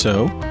do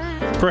so.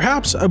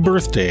 Perhaps a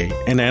birthday,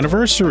 an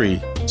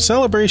anniversary,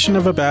 celebration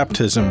of a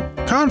baptism,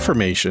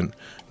 confirmation,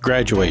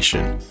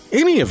 graduation,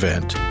 any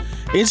event.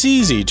 It's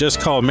easy. Just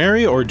call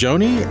Mary or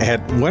Joni at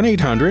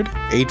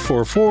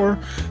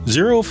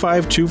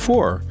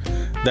 1-800-844-0524.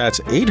 That's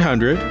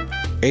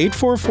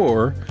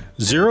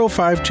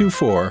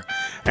 800-844-0524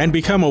 and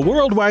become a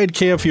Worldwide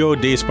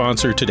KFUO Day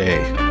sponsor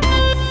today.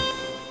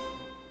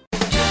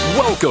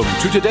 Welcome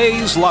to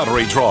today's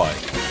lottery drawing.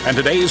 And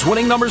today's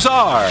winning numbers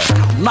are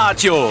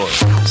not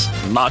yours,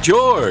 not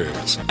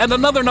yours, and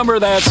another number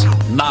that's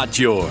not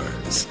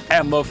yours.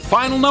 And the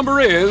final number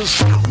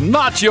is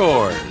not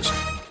yours.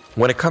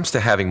 When it comes to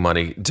having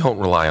money, don't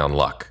rely on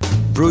luck.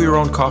 Brew your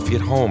own coffee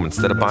at home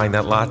instead of buying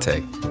that latte.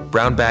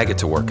 Brown bag it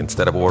to work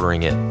instead of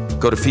ordering it.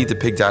 Go to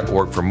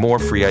feedthepig.org for more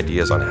free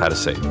ideas on how to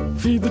save.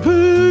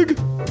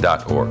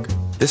 Feedthepig.org.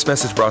 This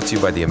message brought to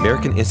you by the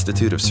American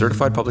Institute of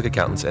Certified Public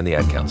Accountants and the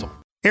Ad Council.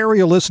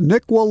 Aerialist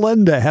Nick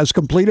Wallenda has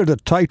completed a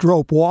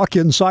tightrope walk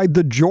inside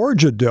the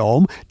Georgia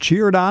Dome,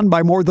 cheered on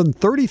by more than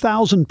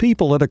 30,000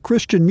 people at a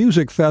Christian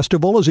music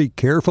festival as he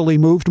carefully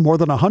moved more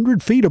than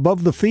 100 feet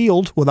above the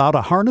field without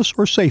a harness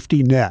or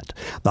safety net.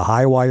 The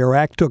high-wire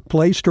act took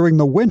place during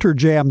the Winter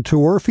Jam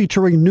Tour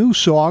featuring New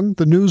Song,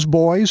 the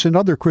Newsboys, and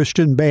other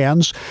Christian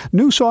bands.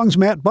 New Song's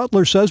Matt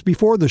Butler says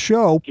before the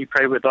show, he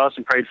prayed with us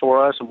and prayed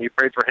for us, and we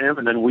prayed for him,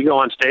 and then we go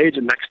on stage,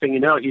 and next thing you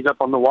know, he's up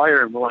on the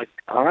wire, and we're like,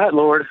 all right,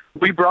 Lord,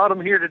 we brought him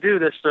here to do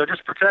this, so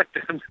just protect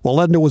him.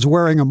 Wallenda was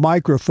wearing a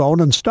microphone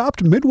and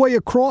stopped midway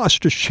across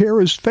to share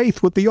his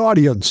faith with the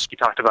audience. He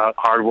talked about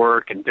hard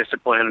work and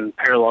discipline and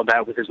paralleled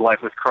that with his life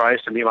with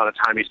Christ and the amount of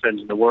time he spends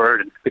in the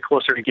Word. And the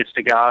closer he gets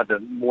to God, the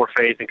more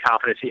faith and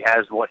confidence he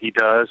has in what he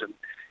does. And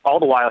all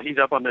the while, he's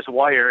up on this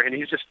wire, and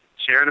he's just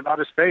sharing about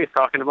his faith,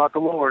 talking about the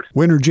Lord.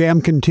 Winter Jam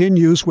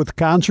continues with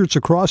concerts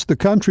across the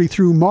country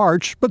through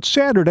March, but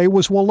Saturday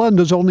was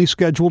Wallenda's only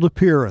scheduled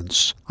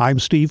appearance. I'm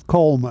Steve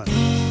Coleman.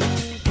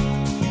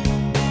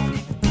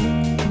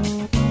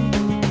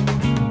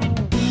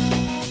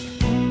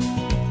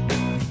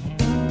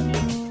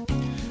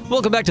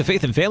 Welcome back to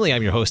Faith and Family.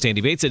 I'm your host,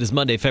 Andy Bates. It is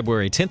Monday,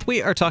 February 10th.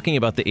 We are talking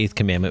about the 8th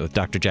commandment with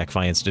Dr. Jack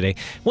Fyans today. I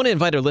want to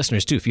invite our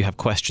listeners, too. If you have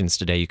questions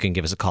today, you can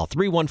give us a call,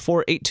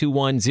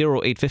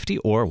 314-821-0850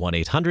 or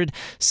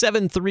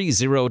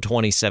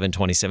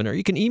 1-800-730-2727, or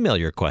you can email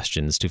your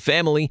questions to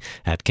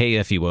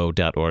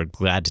family@kfuo.org.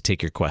 Glad to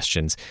take your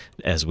questions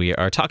as we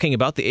are talking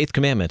about the 8th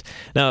commandment.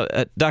 Now,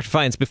 Dr.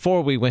 Fyans,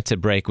 before we went to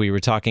break, we were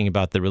talking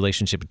about the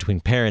relationship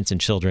between parents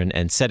and children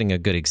and setting a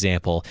good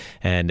example.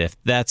 And if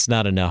that's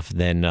not enough,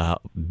 then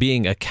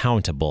being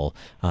accountable,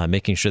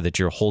 making sure that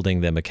you're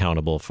holding them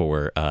accountable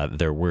for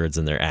their words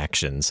and their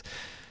actions.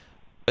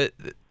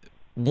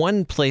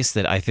 One place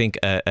that I think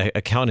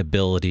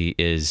accountability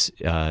is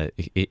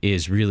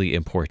really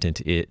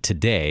important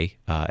today,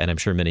 and I'm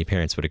sure many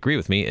parents would agree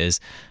with me, is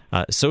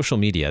social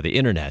media, the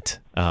internet,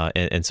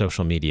 and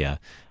social media.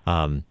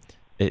 And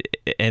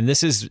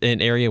this is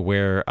an area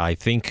where I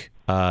think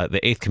the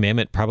 8th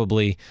commandment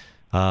probably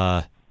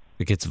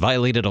gets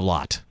violated a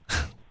lot.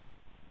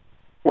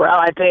 Well,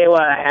 I tell you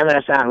what, I'm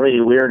going to sound really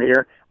weird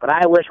here, but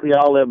I wish we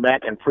all lived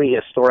back in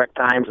prehistoric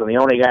times when the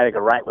only guy that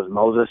could write was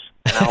Moses,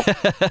 you know?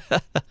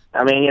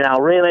 I mean, you know,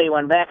 really,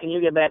 when you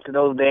get back to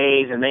those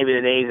days, and maybe the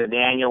days of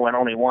Daniel when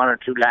only one or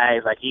two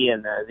guys like he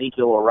and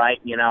Ezekiel were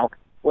writing, you know,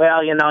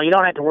 well, you know, you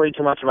don't have to worry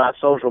too much about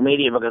social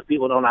media because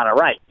people don't know how to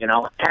write, you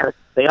know?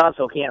 They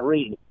also can't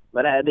read.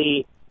 But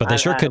they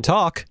sure could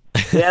talk.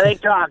 Yeah, they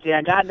talked.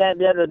 Yeah, God,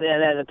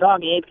 the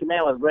talking 8th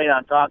commandment was great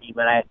on talking,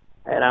 but I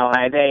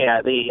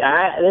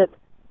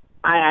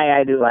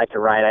do like to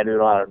write. I do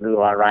a lot of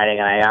writing,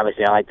 and I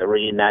like to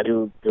read, and I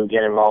do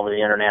get involved with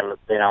the internet,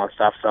 you know, and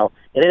stuff. So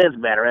it is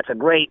better. It's a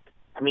great.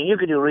 I mean, you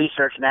could do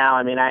research now.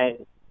 I mean,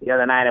 the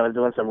other night I was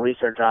doing some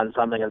research on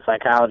something in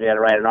psychology. I had to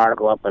write an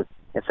article up, and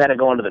instead of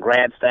going to the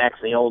grad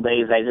stacks in the old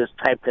days, I just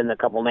typed in a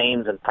couple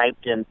names and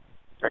typed in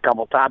a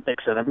couple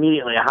topics, and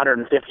immediately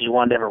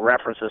 151 different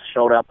references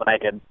showed up, and I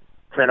could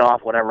print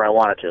off whatever I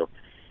wanted to.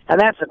 And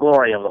that's the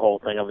glory of the whole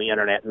thing of the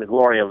internet and the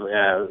glory of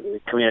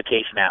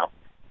communication now.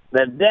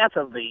 The death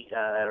of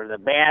or the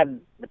bad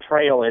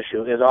betrayal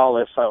issue is all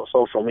this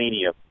social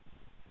media.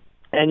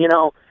 And, you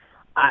know,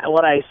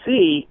 what I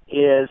see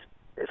is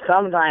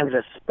sometimes,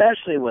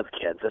 especially with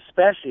kids,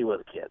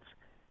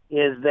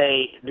 is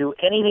they do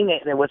anything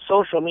that what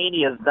social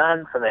media has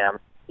done for them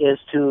is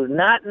to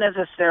not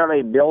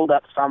necessarily build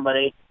up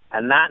somebody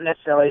and not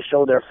necessarily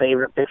show their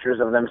favorite pictures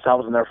of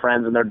themselves and their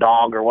friends and their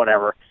dog or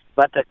whatever,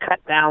 but to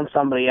cut down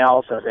somebody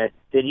else and say,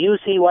 did you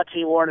see what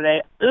she wore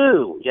today?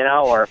 Ooh, you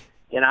know, or,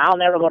 you know, I'll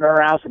never go to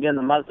her house again.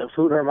 The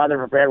food her mother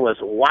prepared was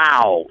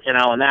wow, you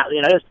know, and that,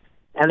 you know,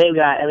 and they've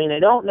got, I mean,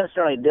 they don't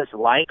necessarily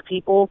dislike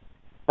people,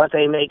 but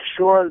they make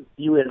sure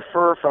you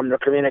infer from their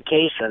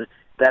communication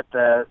that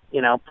the,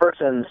 you know,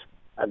 person's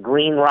a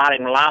green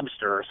rotting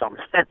lobster or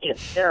something.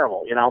 It's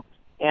terrible, you know.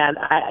 And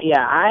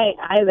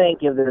I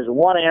think if there's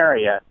one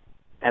area,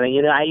 I mean,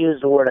 you know, I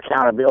used the word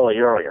accountability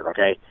earlier,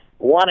 okay?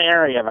 One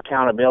area of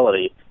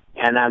accountability.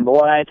 And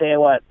boy, I tell you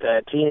what,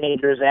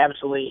 teenagers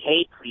absolutely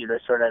hate for you to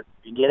sort of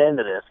get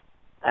into this.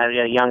 And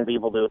young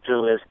people do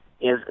too.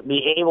 Is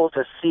be able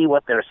to see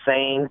what they're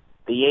saying,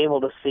 be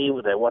able to see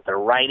what they're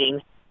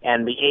writing,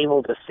 and be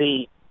able to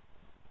see,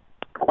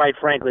 quite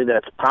frankly, that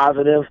it's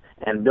positive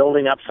and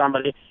building up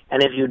somebody.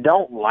 And if you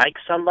don't like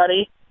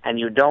somebody and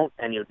you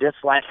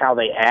dislike how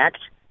they act,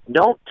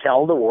 don't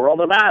tell the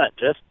world about it.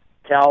 Just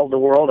tell the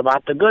world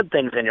about the good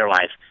things in your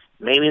life.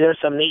 Maybe there's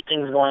some neat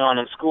things going on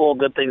in school,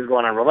 good things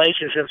going on in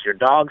relationships, your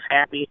dog's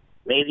happy.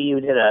 Maybe you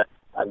did a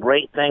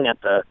great thing at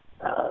the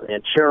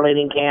in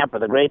cheerleading camp or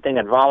the great thing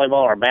at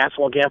volleyball or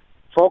basketball camp.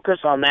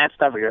 Focus on that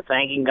stuff. Or you're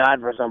thanking God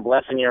for some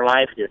blessing in your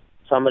life.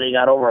 Somebody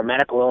got over a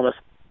medical illness.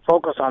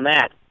 Focus on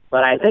that.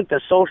 But I think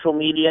the social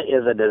media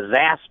is a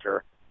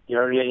disaster.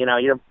 There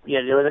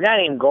was a guy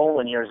named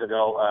Goleman years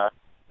ago,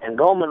 and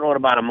Goleman wrote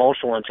about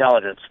emotional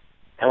intelligence.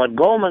 And what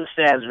Goleman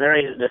says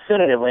very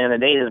definitively, and the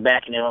data is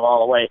backing him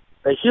all the way,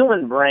 the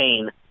human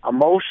brain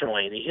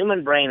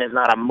is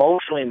not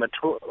emotionally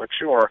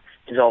mature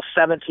until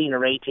 17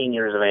 or 18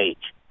 years of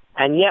age.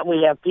 And yet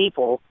we have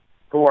people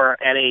who are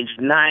at age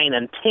 9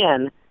 and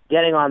 10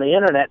 getting on the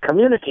internet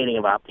communicating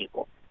about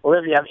people. Well,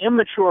 if you have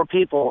immature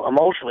people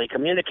emotionally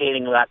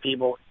communicating about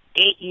people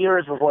 8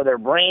 years before their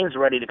brain's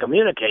ready to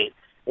communicate,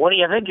 what do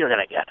you think you're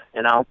going to get,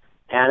 you know?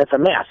 And it's a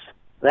mess.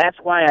 That's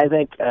why I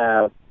think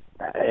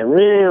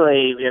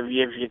really, if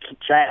you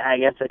try, I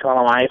guess they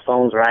call them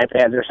iPhones or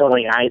iPads. There's so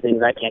many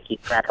things I can't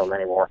keep track of them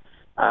anymore.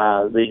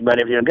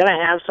 But if you're going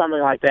to have something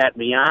like that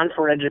beyond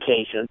for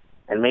education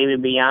and maybe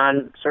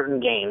beyond certain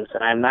games,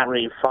 and I'm not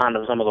really fond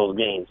of some of those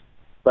games,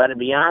 but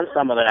beyond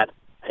some of that,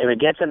 if it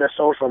gets into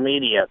social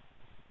media,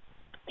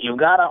 you've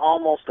got to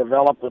almost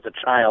develop with the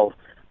child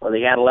or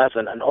the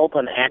adolescent an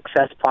open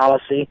access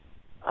policy,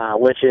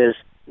 which is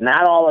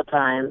not all the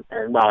time,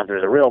 and well, if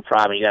there's a real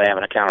problem, you got to have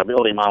an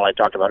accountability model I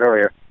talked about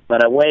earlier,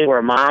 but a way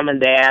where mom and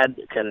dad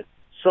can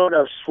sort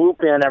of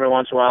swoop in every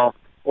once in a while.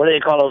 What do they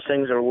call those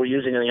things that we're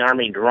using in the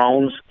Army?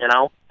 Drones, you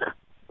know?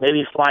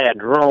 Maybe fly a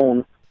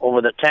drone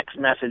over the text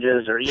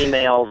messages or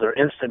emails or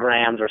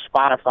Instagrams or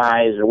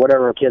Spotify's or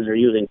whatever kids are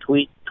using,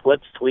 tweets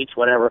tweets,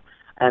 whatever,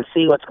 and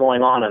see what's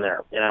going on in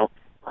there.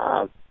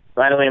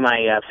 By the way,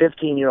 my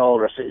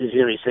 15-year-old, or he's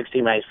usually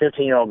 16, my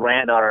 15-year-old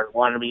granddaughter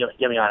wanted to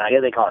get me on, I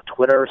guess they call it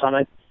Twitter or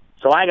something.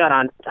 So I got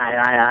on,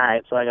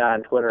 so I got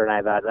on Twitter, and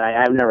I thought,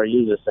 I've never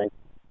used this thing.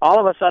 All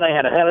of a sudden, I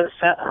had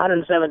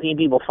 117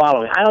 people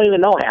following. I don't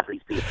even know half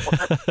these people.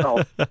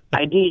 So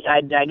I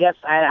guess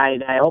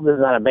I hope this is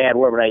not a bad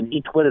word, but I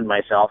de-twitted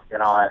myself. I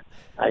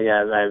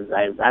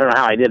don't know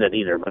how I did it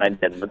either, but I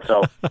did. But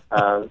so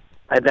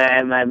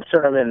I'm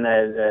sort of in.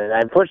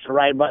 I pushed the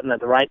right button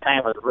at the right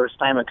time for the first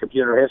time in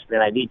computer history,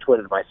 and I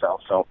de-twitted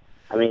myself. So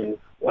I mean,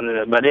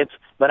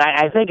 but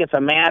I think it's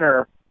a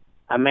matter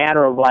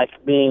of like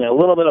being a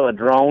little bit of a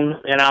drone,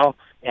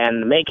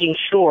 and making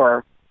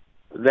sure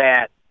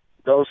that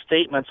those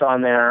statements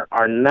on there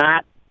are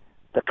not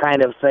the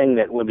kind of thing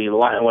that would be,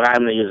 what I'm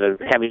going to use a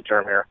heavy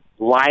term here,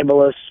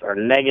 libelous or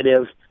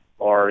negative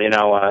or,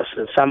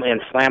 some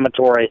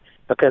inflammatory,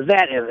 because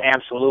that is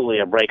absolutely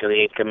a break of the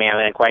Eighth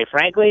Commandment. And quite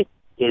frankly,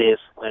 it is,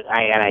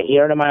 and I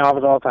hear it in my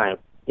office all the time,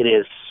 it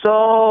is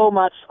so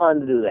much fun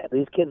to do that.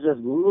 These kids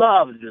just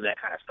love to do that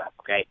kind of stuff,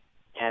 okay?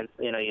 And,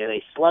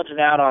 they sludge it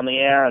out on the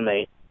air, and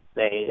they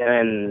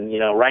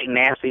write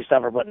nasty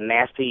stuff or put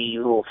nasty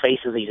little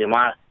faces. These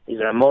are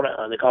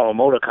they call them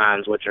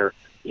emoticons, which are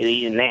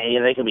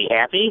they can be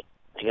happy,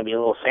 they can be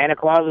little Santa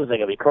Clauses, they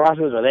can be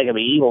crosses, or they can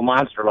be evil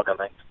monster-looking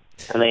things.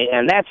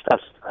 And that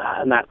stuff's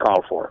not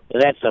called for.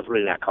 That stuff's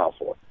really not called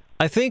for.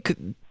 I think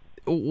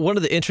one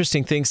of the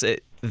interesting things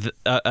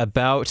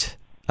about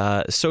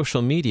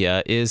social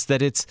media is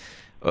that it's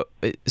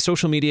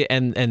social media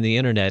and the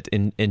internet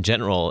in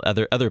general,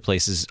 other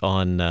places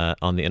on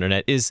the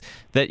internet, is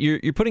that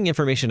you're putting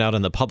information out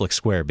on the public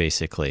square.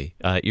 Basically,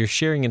 you're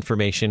sharing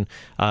information.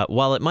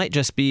 While it might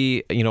just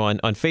be on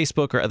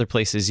Facebook or other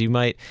places, you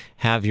might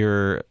have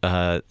your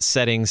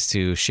settings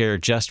to share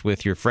just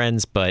with your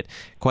friends, but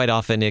quite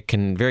often it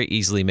can very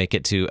easily make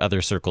it to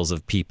other circles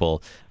of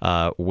people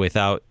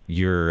without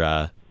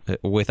your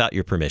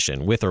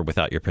permission. With or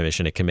without your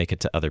permission, it can make it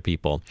to other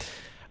people.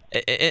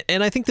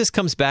 And I think this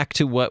comes back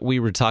to what we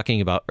were talking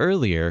about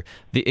earlier.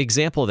 The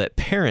example that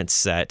parents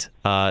set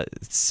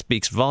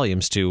speaks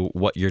volumes to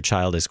what your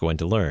child is going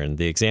to learn.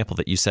 The example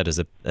that you set as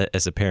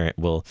a parent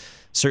will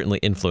certainly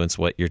influence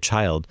what your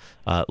child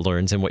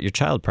learns and what your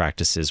child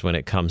practices when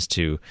it comes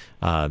to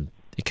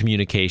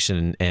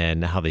communication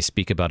and how they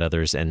speak about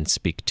others and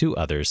speak to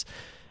others.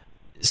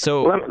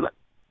 So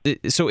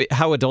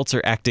how adults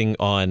are acting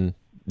on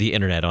the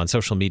internet, on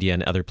social media,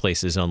 and other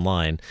places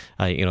online,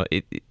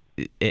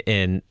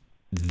 and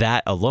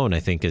that alone, I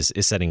think, is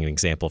setting an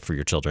example for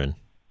your children.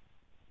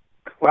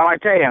 Well, I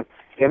tell you,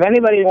 if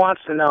anybody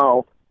wants to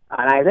know,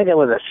 and I think it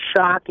was a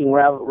shocking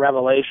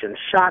revelation.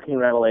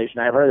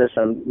 I've heard this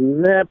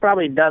from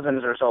probably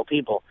dozens or so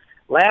people.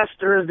 Last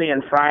Thursday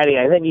and Friday,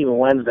 I think even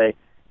Wednesday,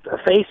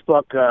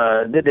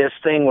 Facebook did this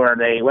thing where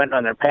they went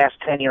on their past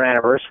 10-year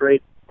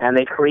anniversary, and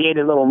they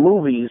created little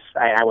movies.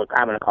 I'm going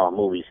to call them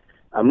movies.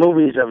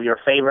 Movies of your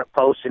favorite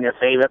posts and your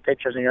favorite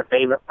pictures and your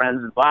favorite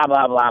friends and blah,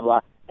 blah, blah, blah.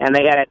 And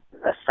they had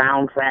a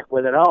soundtrack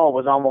with it. Oh, it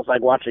was almost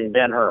like watching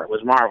Ben-Hur. It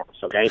was marvelous,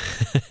 okay?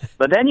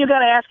 But then you got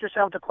to ask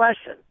yourself the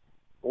question,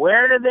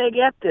 where did they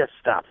get this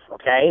stuff,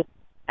 okay?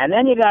 And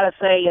then you got to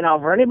say,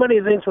 for anybody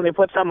who thinks when they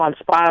put something on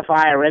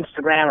Spotify or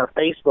Instagram or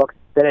Facebook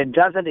that it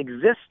doesn't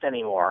exist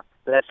anymore,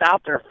 that it's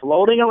out there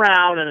floating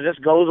around and it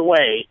just goes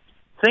away,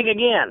 think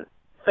again.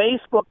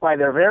 Facebook, by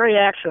their very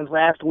actions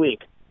last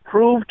week,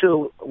 proved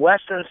to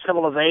Western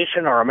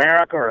civilization or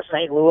America or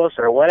St. Louis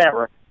or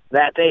whatever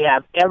that they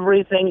have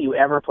everything you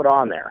ever put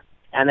on there.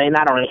 And they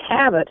not only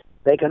have it,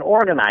 they can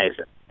organize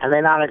it. And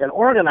they not only can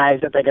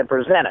organize it, they can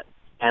present it.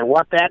 And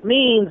what that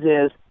means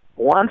is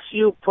once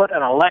you put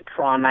an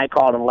electron, I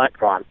call it an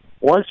electron,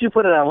 once you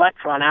put an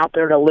electron out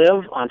there to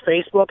live on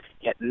Facebook,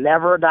 it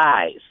never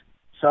dies.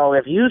 So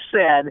if you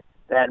said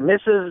that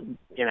Mrs.,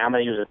 I'm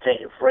going to use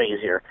a phrase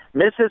here,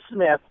 Mrs.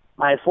 Smith,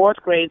 my fourth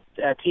grade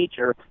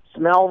teacher,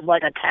 smells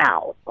like a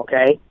cow,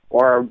 okay,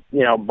 or,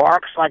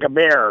 barks like a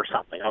bear or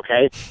something,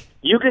 okay,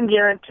 you can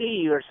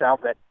guarantee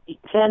yourself that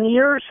 10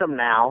 years from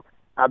now,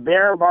 a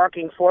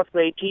bear-barking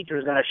fourth-grade teacher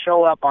is going to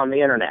show up on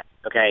the internet,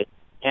 okay?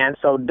 And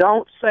so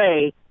don't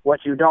say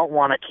what you don't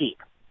want to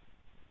keep.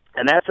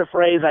 And that's a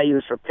phrase I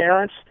use for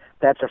parents.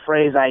 That's a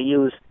phrase I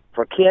use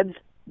for kids.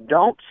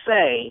 Don't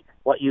say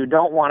what you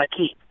don't want to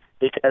keep,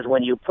 because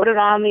when you put it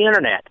on the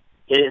internet,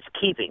 it is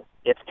keeping.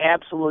 It's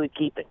absolutely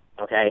keeping,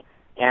 okay?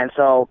 And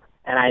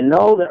I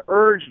know the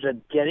urge to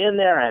get in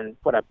there and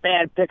put a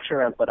bad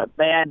picture and put a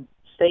bad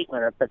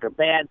statement or put a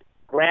bad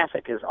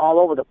graphic is all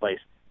over the place.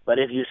 But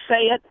if you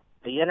say it,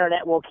 the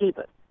internet will keep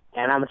it.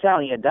 And I'm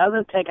telling you, it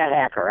doesn't take a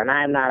hacker, and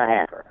I'm not a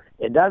hacker.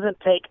 It doesn't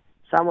take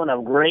someone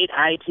of great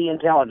IT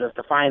intelligence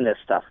to find this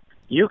stuff.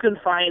 You can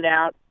find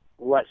out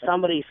what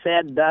somebody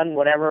said, done,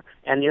 whatever,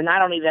 and you're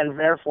not only then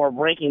therefore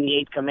breaking the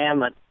Eighth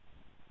Commandment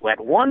at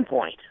one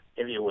point,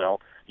 if you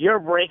will, you're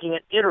breaking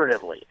it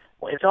iteratively.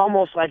 It's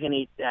almost like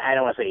I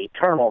don't want to say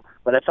eternal,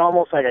 but it's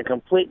almost like a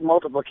complete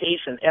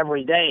multiplication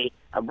every day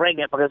of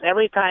breaking it, because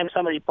every time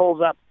somebody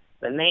pulls up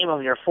the name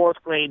of your fourth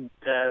grade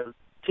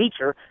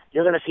teacher,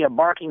 you're going to see a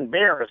barking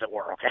bear, as it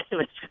were.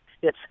 Okay,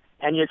 it's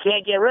and you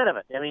can't get rid of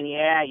it. I mean,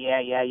 yeah,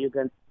 you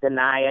can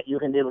deny it, you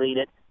can delete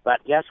it,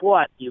 but guess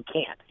what? You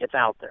can't. It's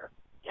out there.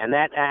 And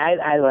that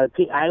I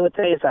would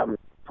tell you something.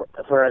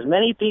 For as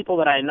many people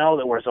that I know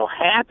that were so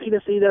happy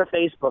to see their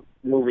Facebook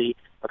movie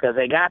because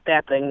they got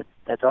that thing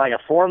that's like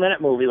a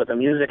 4-minute movie with the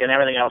music and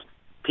everything else,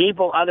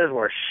 others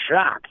were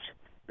shocked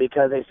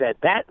because they said,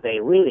 that they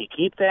really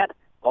keep that?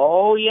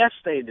 Oh, yes,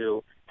 they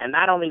do. And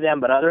not only them,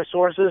 but other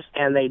sources,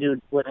 and they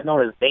do what's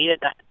known as the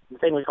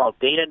thing we call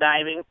data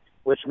diving,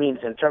 which means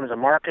in terms of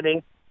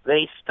marketing,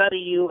 they study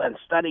you and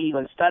study you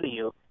and study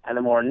you, and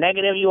the more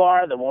negative you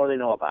are, the more they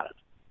know about it.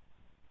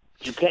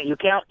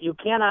 You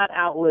cannot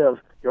outlive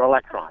your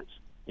electrons.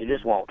 You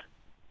just won't.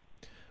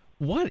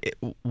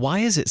 Why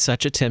is it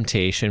such a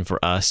temptation for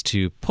us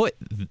to put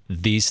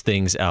these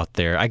things out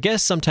there? I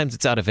guess sometimes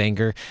it's out of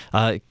anger.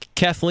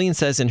 Kathleen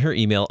says in her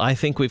email, I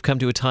think we've come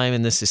to a time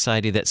in this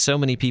society that so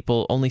many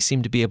people only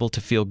seem to be able to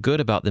feel good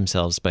about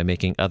themselves by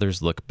making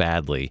others look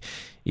badly.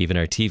 Even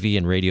our TV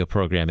and radio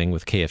programming,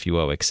 with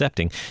KFUO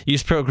accepting,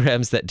 use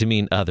programs that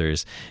demean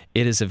others.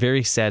 It is a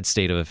very sad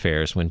state of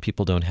affairs when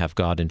people don't have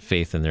God and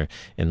faith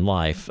in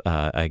life.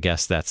 I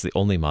guess that's the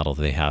only model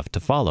they have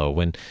to follow.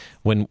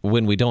 When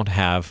we don't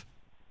have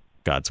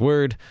God's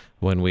word,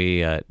 when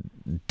we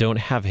don't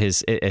have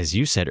His, as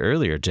you said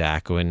earlier,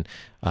 Jack, when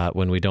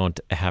we don't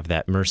have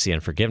that mercy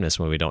and forgiveness,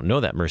 when we don't know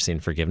that mercy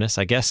and forgiveness,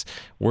 I guess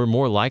we're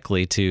more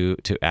likely to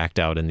act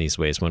out in these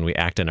ways. When we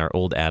act in our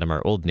old Adam,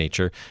 our old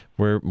nature,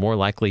 we're more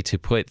likely to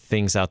put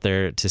things out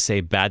there, to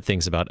say bad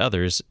things about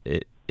others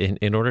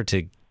in order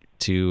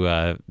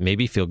to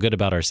maybe feel good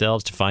about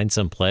ourselves, to find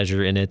some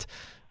pleasure in it.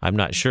 I'm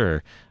not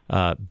sure,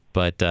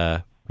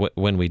 but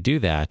when we do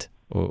that,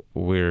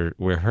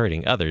 we're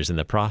hurting others in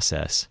the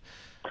process.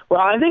 Well,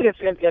 I think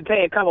I'll tell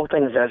you a couple of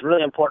things. That's a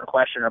really important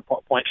question or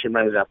point she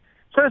brings up.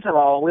 First of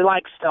all, we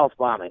like stealth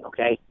bombing,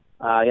 okay?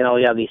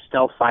 You have these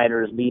stealth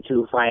fighters,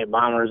 B-2 fight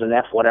bombers, and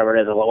F whatever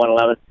it is,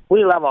 111.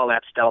 We love all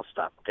that stealth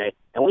stuff, okay?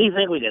 And we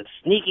think we can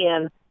sneak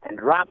in and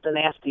drop the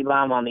nasty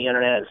bomb on the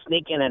internet and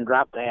sneak in and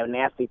drop the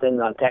nasty things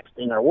on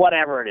texting or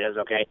whatever it is,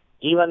 okay?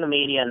 Even the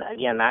media, and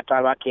again, not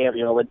talking about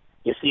KFUO, but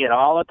you see it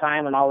all the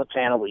time on all the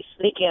channels. We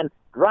sneak in,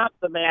 drop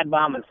the bad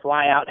bomb, and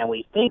fly out, and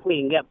we think we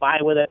can get by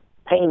with it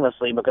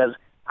painlessly because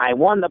I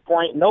won the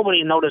point,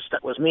 nobody noticed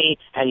it was me,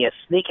 and you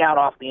sneak out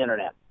off the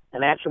internet.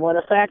 And actually, in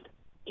effect,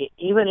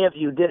 even if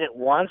you did it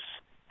once,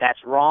 that's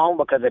wrong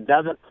because it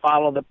doesn't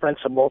follow the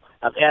principle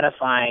of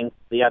edifying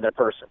the other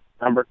person.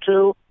 Number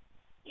two,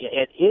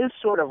 it is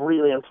sort of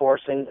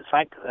reinforcing.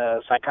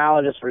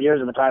 Psychologists for years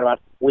have been talking about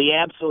we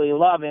absolutely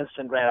love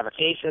instant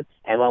gratification,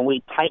 and when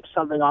we type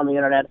something on the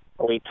internet,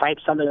 or we type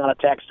something on a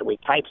text, or we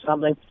type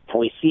something, and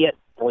we see it,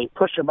 and we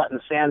push a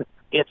button send,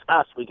 it's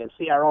us. We can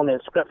see our own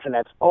inscription.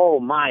 That's, oh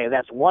my,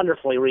 that's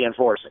wonderfully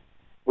reinforcing.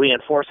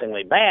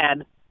 Reinforcingly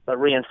bad, but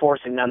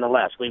reinforcing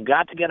nonetheless. We've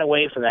got to get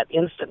away from that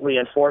instant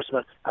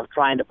reinforcement of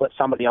trying to put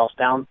somebody else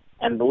down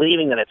and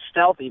believing that it's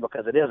stealthy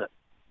because it isn't.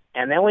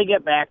 And then we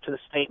get back to the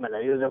statement.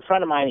 He was a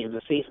friend of mine. He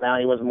was deceased now.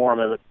 He was a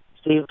Mormon. But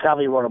Steve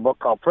Covey wrote a book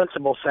called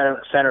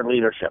Principle-Centered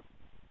Leadership.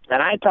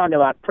 And I talked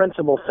about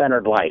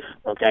principle-centered life,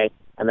 okay?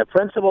 And the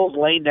principles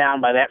laid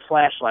down by that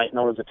flashlight,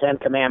 known as the Ten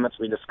Commandments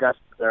we discussed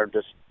or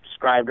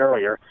described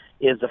earlier,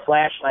 is the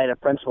flashlight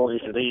of principles you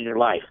should lead your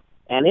life.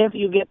 And if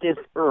you get this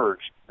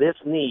urge, this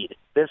need,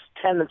 this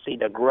tendency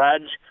to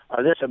grudge,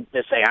 or this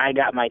to say, I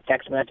got my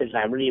text message and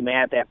I'm really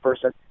mad at that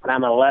person, and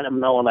I'm going to let them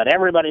know and let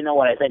everybody know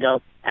what I think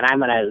of, and I'm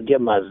going to give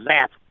them a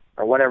zap,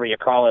 or whatever you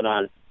call it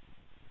on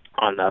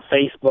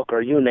Facebook,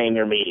 or you name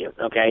your medium,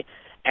 okay?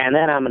 And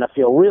then I'm going to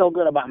feel real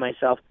good about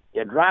myself.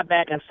 You drop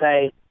back and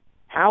say,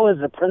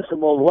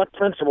 what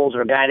principles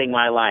are guiding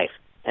my life?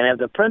 And if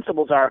the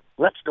principles are,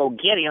 let's go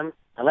get him,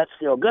 and let's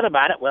feel good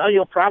about it, well,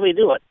 you'll probably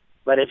do it.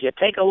 But if you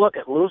take a look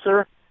at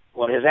Luther,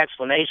 what his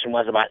explanation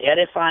was about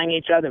edifying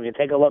each other, if you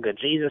take a look at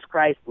Jesus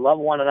Christ, love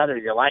one another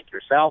as you like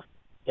yourself,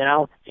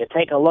 if you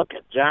take a look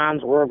at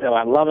John's word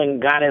about loving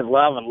God is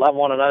love and love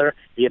one another,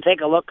 if you take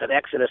a look at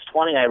Exodus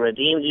 20, I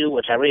redeemed you,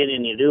 which I really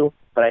didn't do,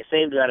 but I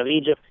saved you out of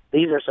Egypt,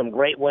 these are some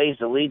great ways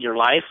to lead your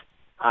life.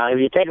 If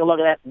you take a look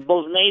at that,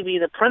 those may be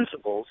the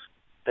principles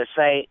that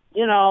say,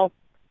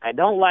 I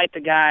don't like the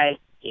guy,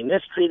 he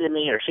mistreated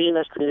me or she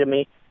mistreated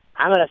me,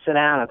 I'm going to sit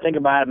down and think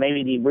about it,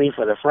 maybe debrief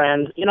with a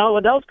friend.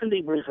 Adults can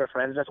debrief with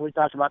friends. That's what we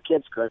talked about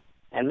kids could.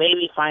 And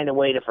maybe find a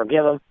way to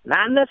forgive them.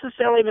 Not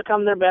necessarily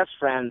become their best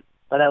friend,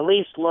 but at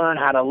least learn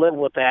how to live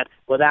with that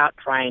without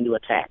trying to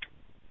attack.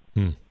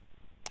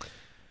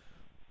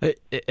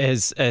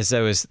 As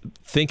I was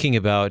thinking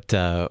about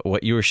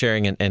what you were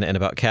sharing and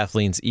about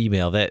Kathleen's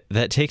email,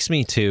 that takes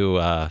me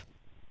to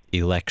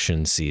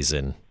election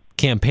season.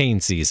 Campaign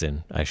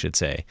season, I should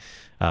say,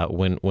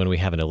 when we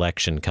have an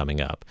election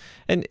coming up.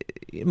 And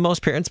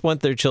most parents want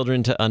their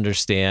children to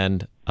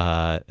understand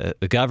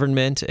the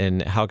government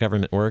and how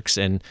government works.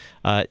 And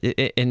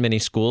in many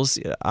schools,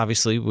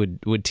 obviously,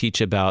 would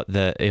teach about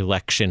the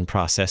election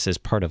process as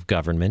part of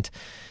government.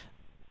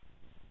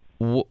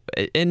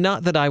 and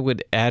not that I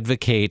would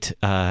advocate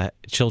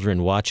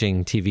children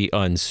watching TV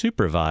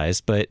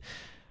unsupervised, but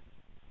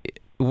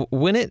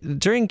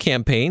during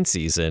campaign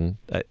season,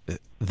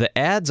 the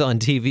ads on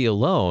TV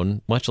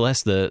alone, much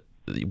less the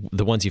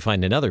ones you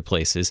find in other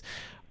places,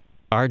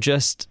 are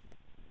just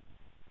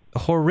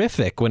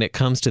horrific when it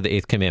comes to the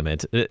Eighth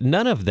Commandment.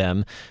 None of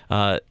them,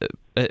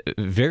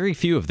 very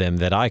few of them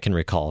that I can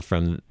recall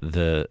from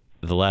the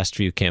last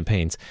few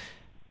campaigns,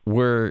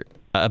 were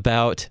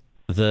about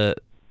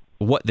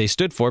what they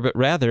stood for, but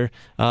rather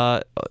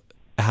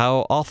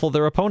how awful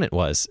their opponent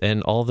was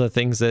and all the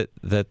things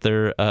that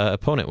their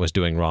opponent was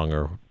doing wrong,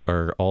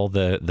 or all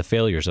the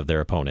failures of their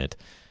opponent.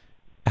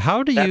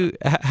 How do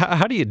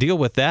you deal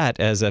with that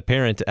as a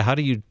parent? How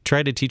do you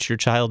try to teach your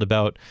child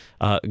about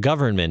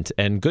government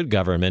and good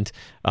government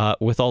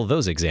with all of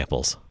those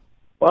examples?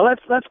 Well,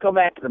 let's go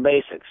back to the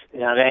basics.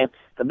 Okay,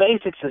 the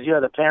basics is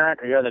you're the parent,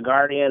 or you're the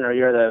guardian, or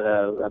you're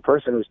the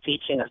person who's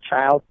teaching a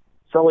child.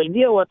 So we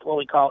deal with what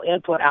we call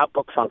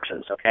input-output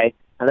functions, okay?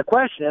 And the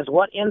question is,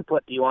 what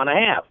input do you want to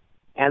have?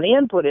 And the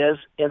input is,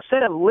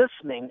 instead of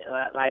listening,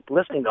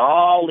 listening to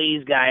all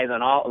these guys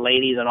and all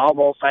ladies and all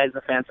both sides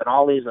of the fence and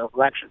all these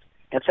lectures,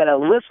 instead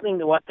of listening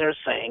to what they're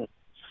saying,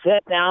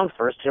 sit down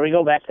first. Here we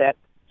go back to that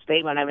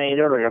statement I made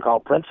earlier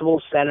called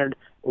principle-centered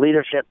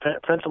leadership,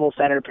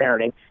 principle-centered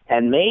parenting,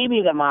 and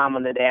maybe the mom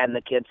and the dad and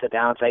the kids sit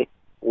down and say,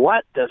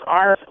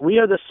 we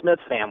are the Smith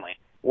family.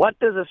 What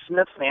does the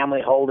Smith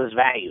family hold as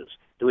values?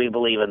 Do we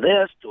believe in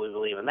this? Do we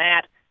believe in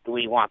that? Do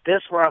we want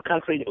this for our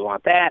country? Do we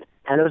want that?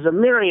 And there's a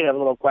myriad of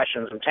little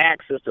questions, from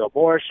taxes to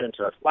abortion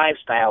to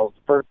lifestyle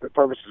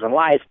purposes in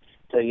life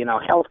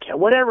to, health care,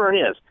 whatever it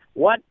is.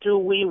 What do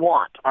we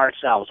want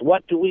ourselves?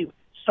 What do we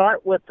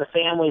start with? The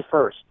family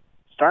first.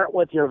 Start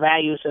with your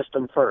value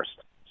system first.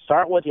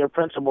 Start with your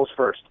principles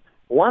first.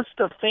 Once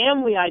the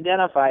family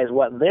identifies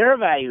what their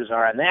values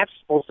are, and that's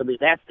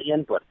the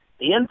input.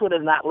 The input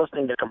is not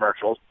listening to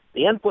commercials.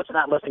 The input's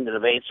not listening to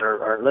debates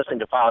or listening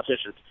to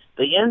politicians.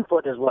 The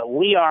input is what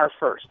we are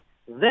first.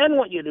 Then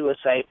what you do is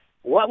say,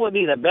 what would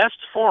be the best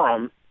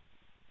forum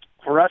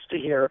for us to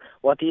hear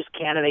what these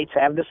candidates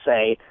have to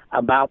say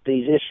about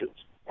these issues?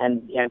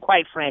 And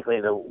quite frankly,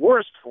 the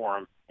worst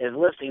forum is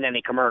listening to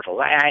any commercials.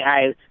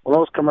 When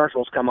those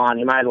commercials come on,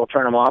 you might as well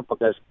turn them off,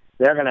 because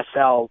they're going to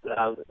sell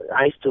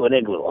ice to an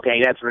igloo.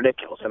 Okay, that's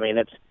ridiculous. I mean,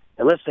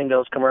 listening to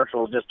those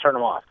commercials, just turn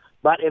them off.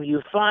 But if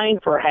you find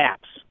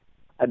perhaps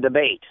a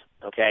debate,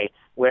 okay,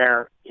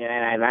 where,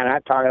 and I'm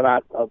not talking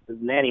about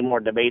many more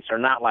debates are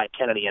not like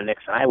Kennedy and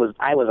Nixon. I was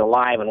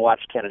alive and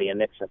watched Kennedy and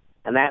Nixon,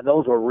 and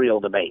those were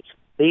real debates.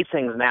 These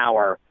things now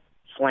are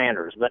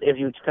slanders. But if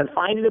you can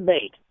find a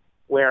debate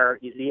where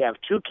you have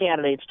two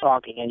candidates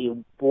talking, and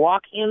you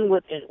walk in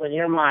with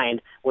your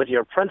mind with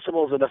your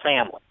principles of the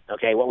family,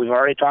 okay, what we've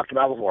already talked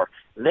about before,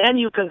 then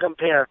you can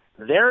compare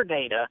their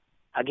data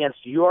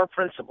against your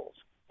principles.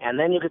 And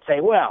then you could say,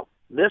 well,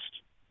 this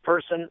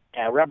person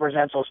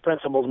represents those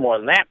principles more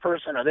than that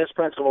person, or this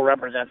principle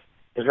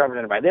is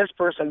represented by this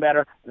person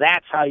better.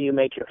 That's how you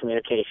make your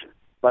communication.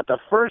 But the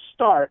first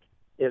start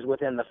is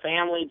within the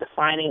family,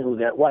 defining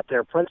what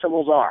their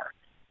principles are.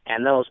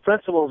 And those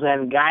principles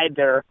then guide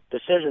their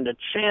decision to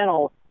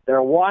channel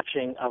their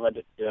watching of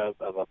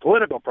a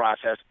political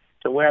process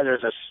to where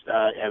there's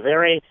a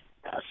very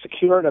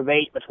secure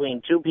debate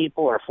between two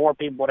people or four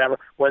people, whatever,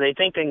 where they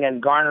think they can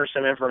garner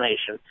some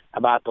information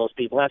about those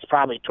people. That's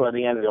probably toward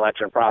the end of the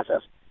election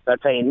process.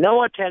 But pay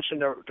no attention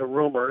to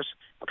rumors,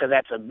 because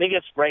that's the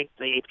biggest break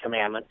to the Eighth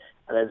Commandment.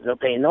 They'll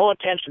pay no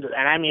attention to,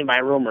 and I mean by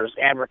rumors,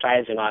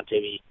 advertising on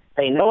TV.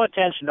 Pay no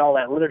attention to all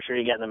that literature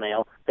you get in the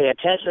mail. Pay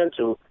attention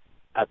to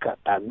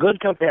a good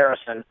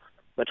comparison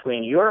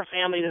between your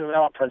family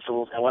developed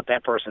principles and what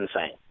that person's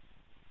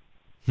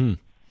saying.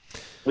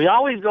 We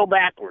always go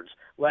backwards.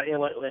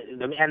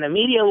 And the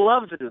media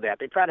loves to do that.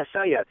 They try to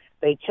sell you.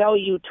 They tell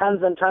you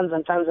tons and tons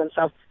and tons and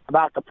stuff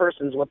about the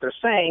person's what they're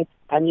saying,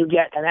 and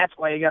that's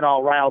why you get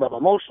all riled up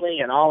emotionally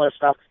and all this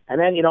stuff, and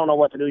then you don't know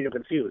what to do. You're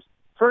confused.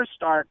 First,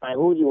 start by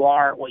who you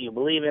are, what you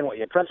believe in, what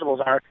your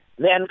principles are.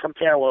 Then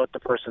compare what the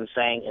person's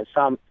saying in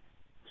some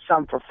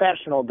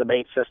professional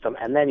debate system,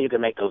 and then you can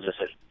make those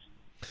decisions.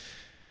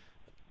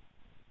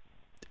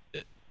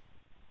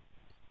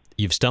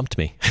 You've stumped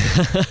me.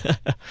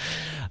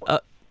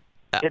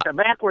 It's a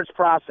backwards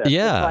process.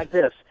 Yeah. It's like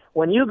this.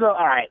 When you go,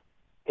 all right,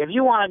 if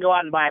you want to go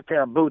out and buy a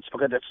pair of boots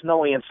because it's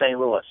snowy in St.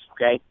 Louis,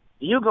 okay,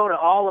 you go to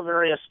all the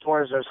various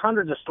stores. There's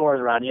hundreds of stores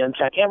around you, and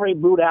check every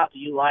boot out that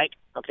you like,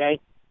 okay,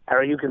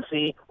 or you can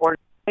see, or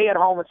stay at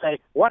home and say,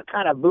 what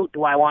kind of boot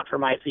do I want for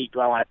my feet? Do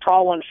I want a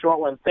tall one, short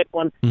one, thick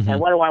one, and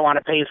what do I want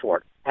to pay for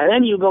it? And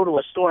then you go to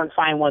a store and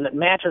find one that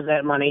matches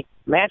that money,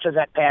 matches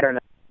that pattern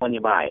when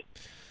you buy it.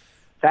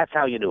 That's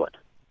how you do it.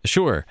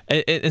 Sure.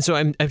 And so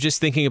I'm just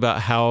thinking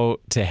about how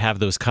to have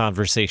those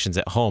conversations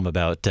at home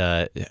about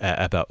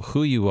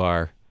who you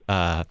are.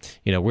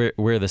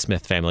 We're the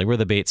Smith family, we're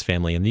the Bates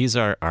family, and these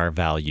are our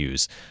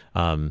values.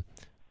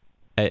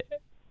 It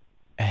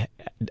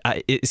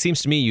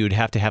seems to me you'd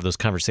have to have those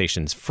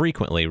conversations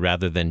frequently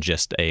rather than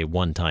just a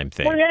one-time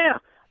thing. Well, yeah.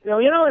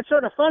 It's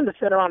sort of fun to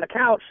sit around the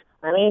couch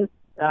I mean,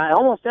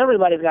 almost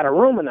everybody's got a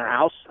room in their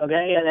house,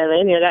 okay? And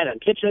then you got a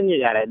kitchen,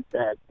 you got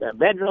a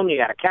bedroom, you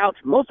got a couch.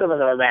 Most of us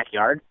have a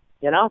backyard,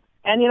 you know?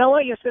 And you know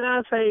what? You sit down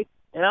and say,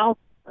 you know,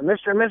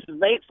 Mr. and Mrs.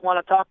 Bates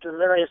want to talk to the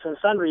various and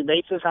sundry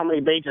Bateses, how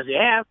many Bateses you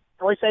have.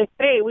 And we say,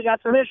 hey, we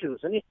got some issues.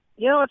 And,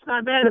 you know, it's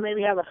not bad to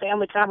maybe have a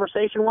family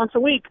conversation once a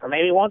week or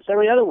maybe once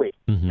every other week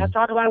and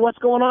talk about what's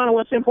going on and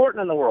what's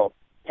important in the world.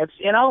 It's,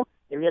 you know,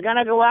 if you're going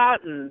to go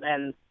out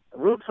and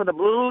root for the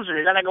Blues, or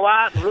you're going to go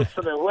out and root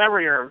for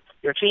whoever your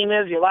team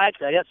is you like,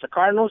 I guess the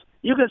Cardinals,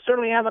 you can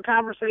certainly have a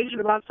conversation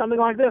about something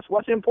like this,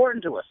 what's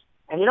important to us.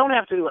 And you don't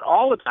have to do it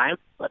all the time,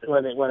 but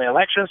when the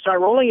elections start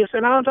rolling, you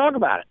sit down and talk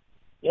about it.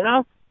 You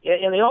know,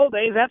 in the old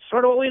days, that's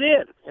sort of what we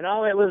did. You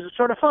know, it was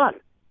sort of fun.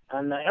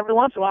 And every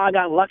once in a while, I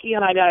got lucky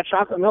and I got a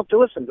chocolate milk to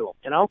listen to them,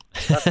 you know.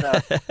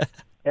 But,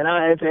 you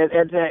know,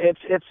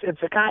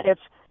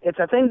 it's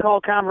a thing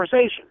called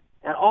conversation.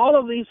 And all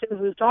of these things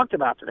we've talked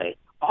about today,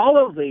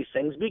 all of these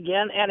things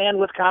begin and end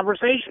with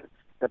conversation.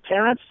 The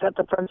parents set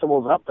the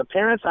principles up. The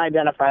parents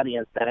identify the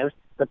incentives.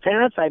 The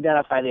parents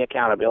identify the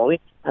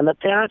accountability. And the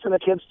parents and the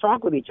kids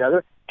talk with each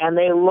other, and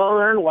they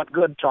learn what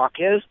good talk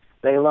is.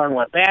 They learn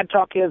what bad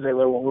talk is. They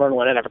learn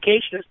what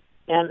edification is.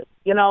 And,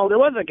 you know, there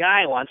was a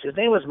guy once, his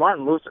name was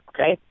Martin Luther,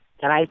 okay?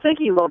 And I think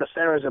he wrote a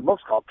series of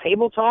books called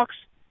Table Talks,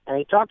 and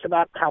he talked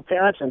about how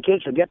parents and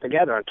kids should get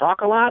together and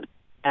talk a lot.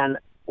 And,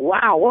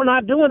 wow, we're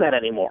not doing that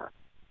anymore.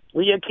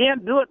 Well, you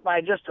can't do it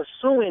by just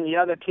assuming the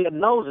other kid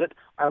knows it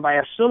or by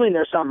assuming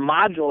there's some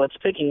module that's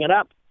picking it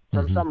up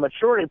from some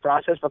maturity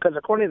process, because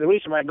according to the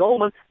research by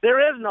Goldman,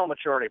 there is no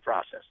maturity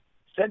process.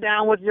 Sit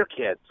down with your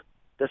kids.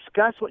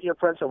 Discuss what your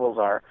principles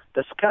are.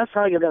 Discuss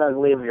how you're going to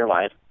live your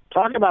life.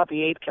 Talk about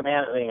the eighth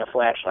commandment being a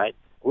flashlight.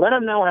 Let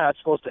them know how it's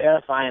supposed to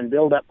edify and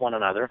build up one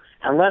another,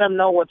 and let them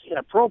know what's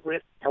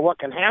inappropriate and what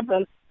can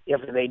happen if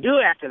they do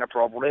act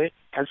inappropriately,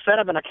 and set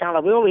up an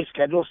accountability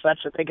schedule such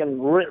that they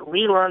can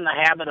relearn the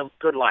habit of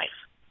good life.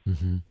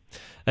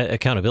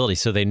 Accountability,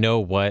 so they know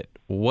what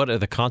are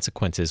the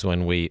consequences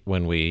when we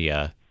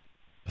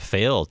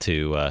fail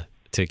to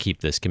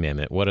keep this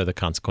commandment. What are the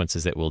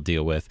consequences that we'll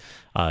deal with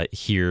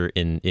here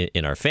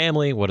in our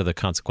family? What are the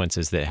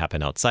consequences that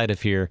happen outside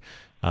of here?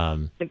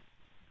 That's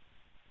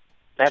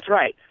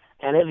right.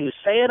 And if you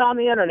say it on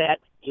the internet,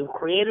 you've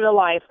created a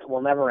life that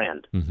will never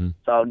end.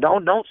 So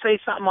don't say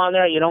something on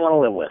there you don't want to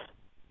live with.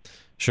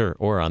 Sure,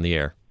 or on the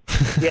air.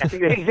 Yeah,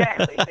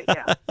 exactly.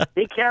 Yeah.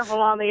 Be careful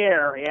on the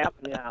air. Yep.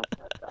 Yeah.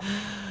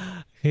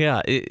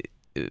 Yeah.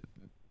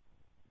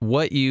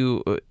 What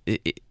you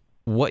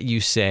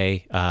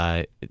say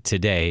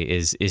today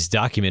is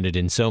documented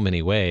in so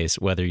many ways,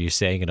 whether you're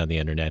saying it on the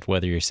internet,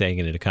 whether you're saying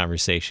it in a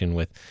conversation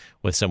with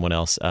someone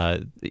else,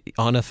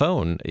 on a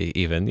phone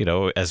even, you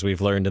know, as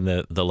we've learned in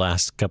the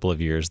last couple of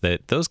years,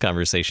 that those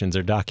conversations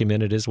are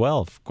documented as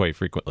well quite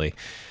frequently.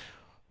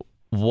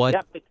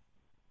 Yep.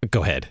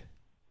 Go ahead.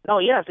 No,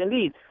 yes,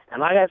 indeed. And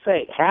like I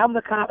say,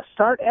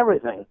 start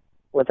everything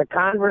with a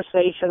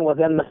conversation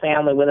within the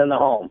family, within the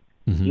home.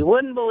 You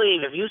wouldn't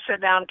believe if you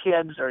sit down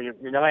kids, or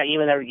even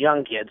their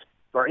young kids,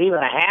 for even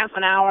a half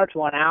an hour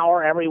to an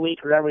hour every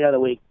week or every other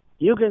week,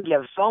 you can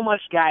give so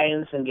much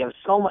guidance and give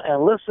so much,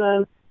 and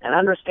listen and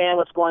understand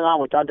what's going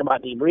on. We talked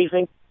about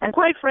debriefing, and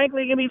quite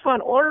frankly, it can be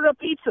fun. Order a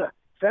pizza,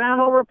 sit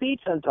down over a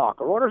pizza and talk,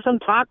 or order some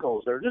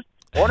tacos, or just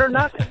order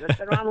nothing. Just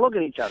sit around and look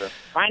at each other.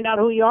 Find out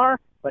who you are,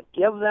 but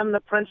give them the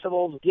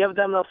principles, give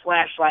them the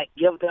flashlight,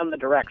 give them the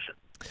direction.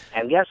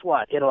 And guess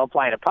what? It'll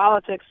apply to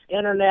politics,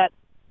 internet,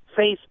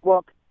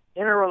 Facebook,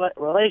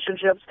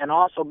 interrelationships, and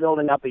also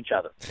building up each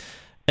other.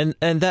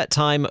 And that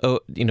time,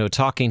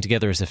 talking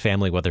together as a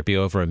family, whether it be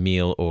over a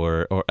meal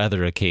or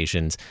other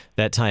occasions,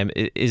 that time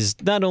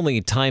is not only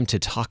time to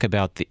talk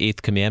about the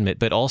eighth commandment,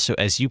 but also,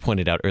 as you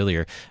pointed out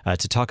earlier,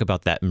 to talk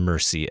about that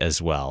mercy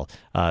as well,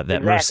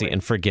 mercy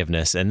and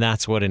forgiveness. And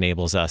that's what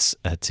enables us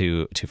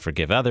to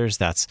forgive others.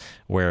 That's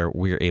where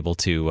we're able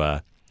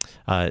to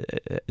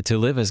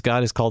live as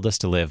God has called us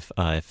to live,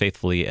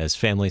 faithfully as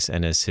families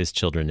and as His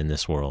children in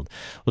this world.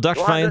 Well,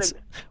 Dr. Fines,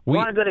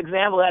 want a good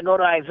example of that? Go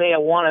to Isaiah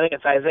 1. I think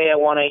it's Isaiah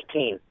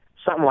 1:18,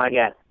 something like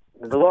that.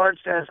 The Lord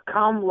says,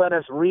 "Come, let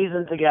us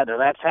reason together.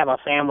 Let's have a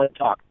family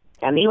talk.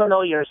 And even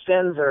though your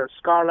sins are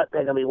scarlet,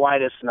 they're going to be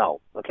white as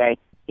snow." Okay.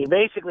 He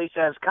basically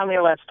says, "Come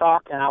here, let's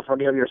talk, and I'll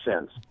forgive your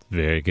sins."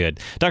 Very good.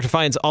 Dr.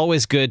 Fines,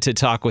 always good to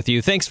talk with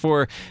you. Thanks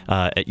for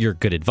your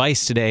good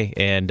advice today,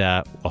 and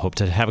I hope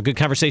to have a good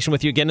conversation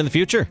with you again in the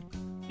future.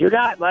 You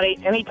got it, buddy.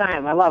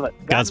 Anytime. I love it.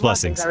 God's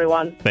blessings,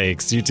 everyone.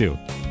 Thanks. You too.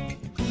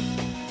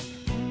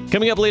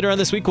 Coming up later on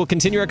this week, we'll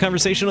continue our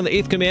conversation on the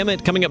eighth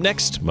commandment. Coming up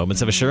next,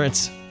 Moments of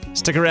Assurance.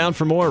 Stick around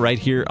for more right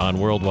here on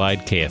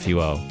Worldwide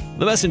KFUO,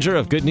 the messenger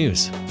of good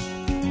news.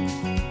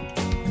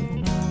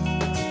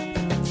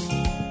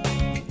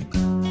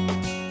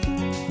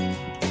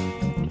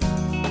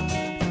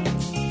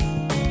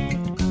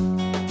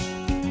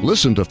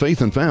 Listen to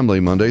Faith and Family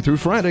Monday through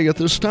Friday at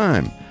this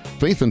time.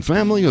 Faith and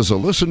Family is a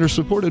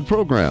listener-supported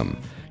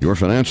program. Your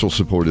financial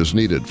support is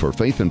needed for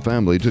Faith and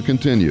Family to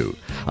continue.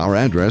 Our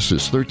address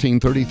is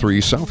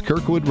 1333 South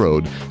Kirkwood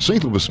Road,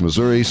 St. Louis,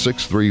 Missouri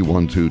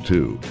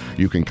 63122.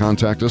 You can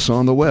contact us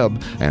on the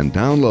web and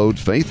download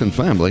Faith and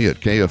Family at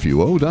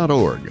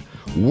kfuo.org.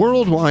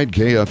 Worldwide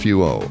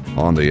KFUO,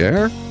 on the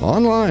air,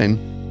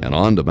 online, and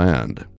on demand.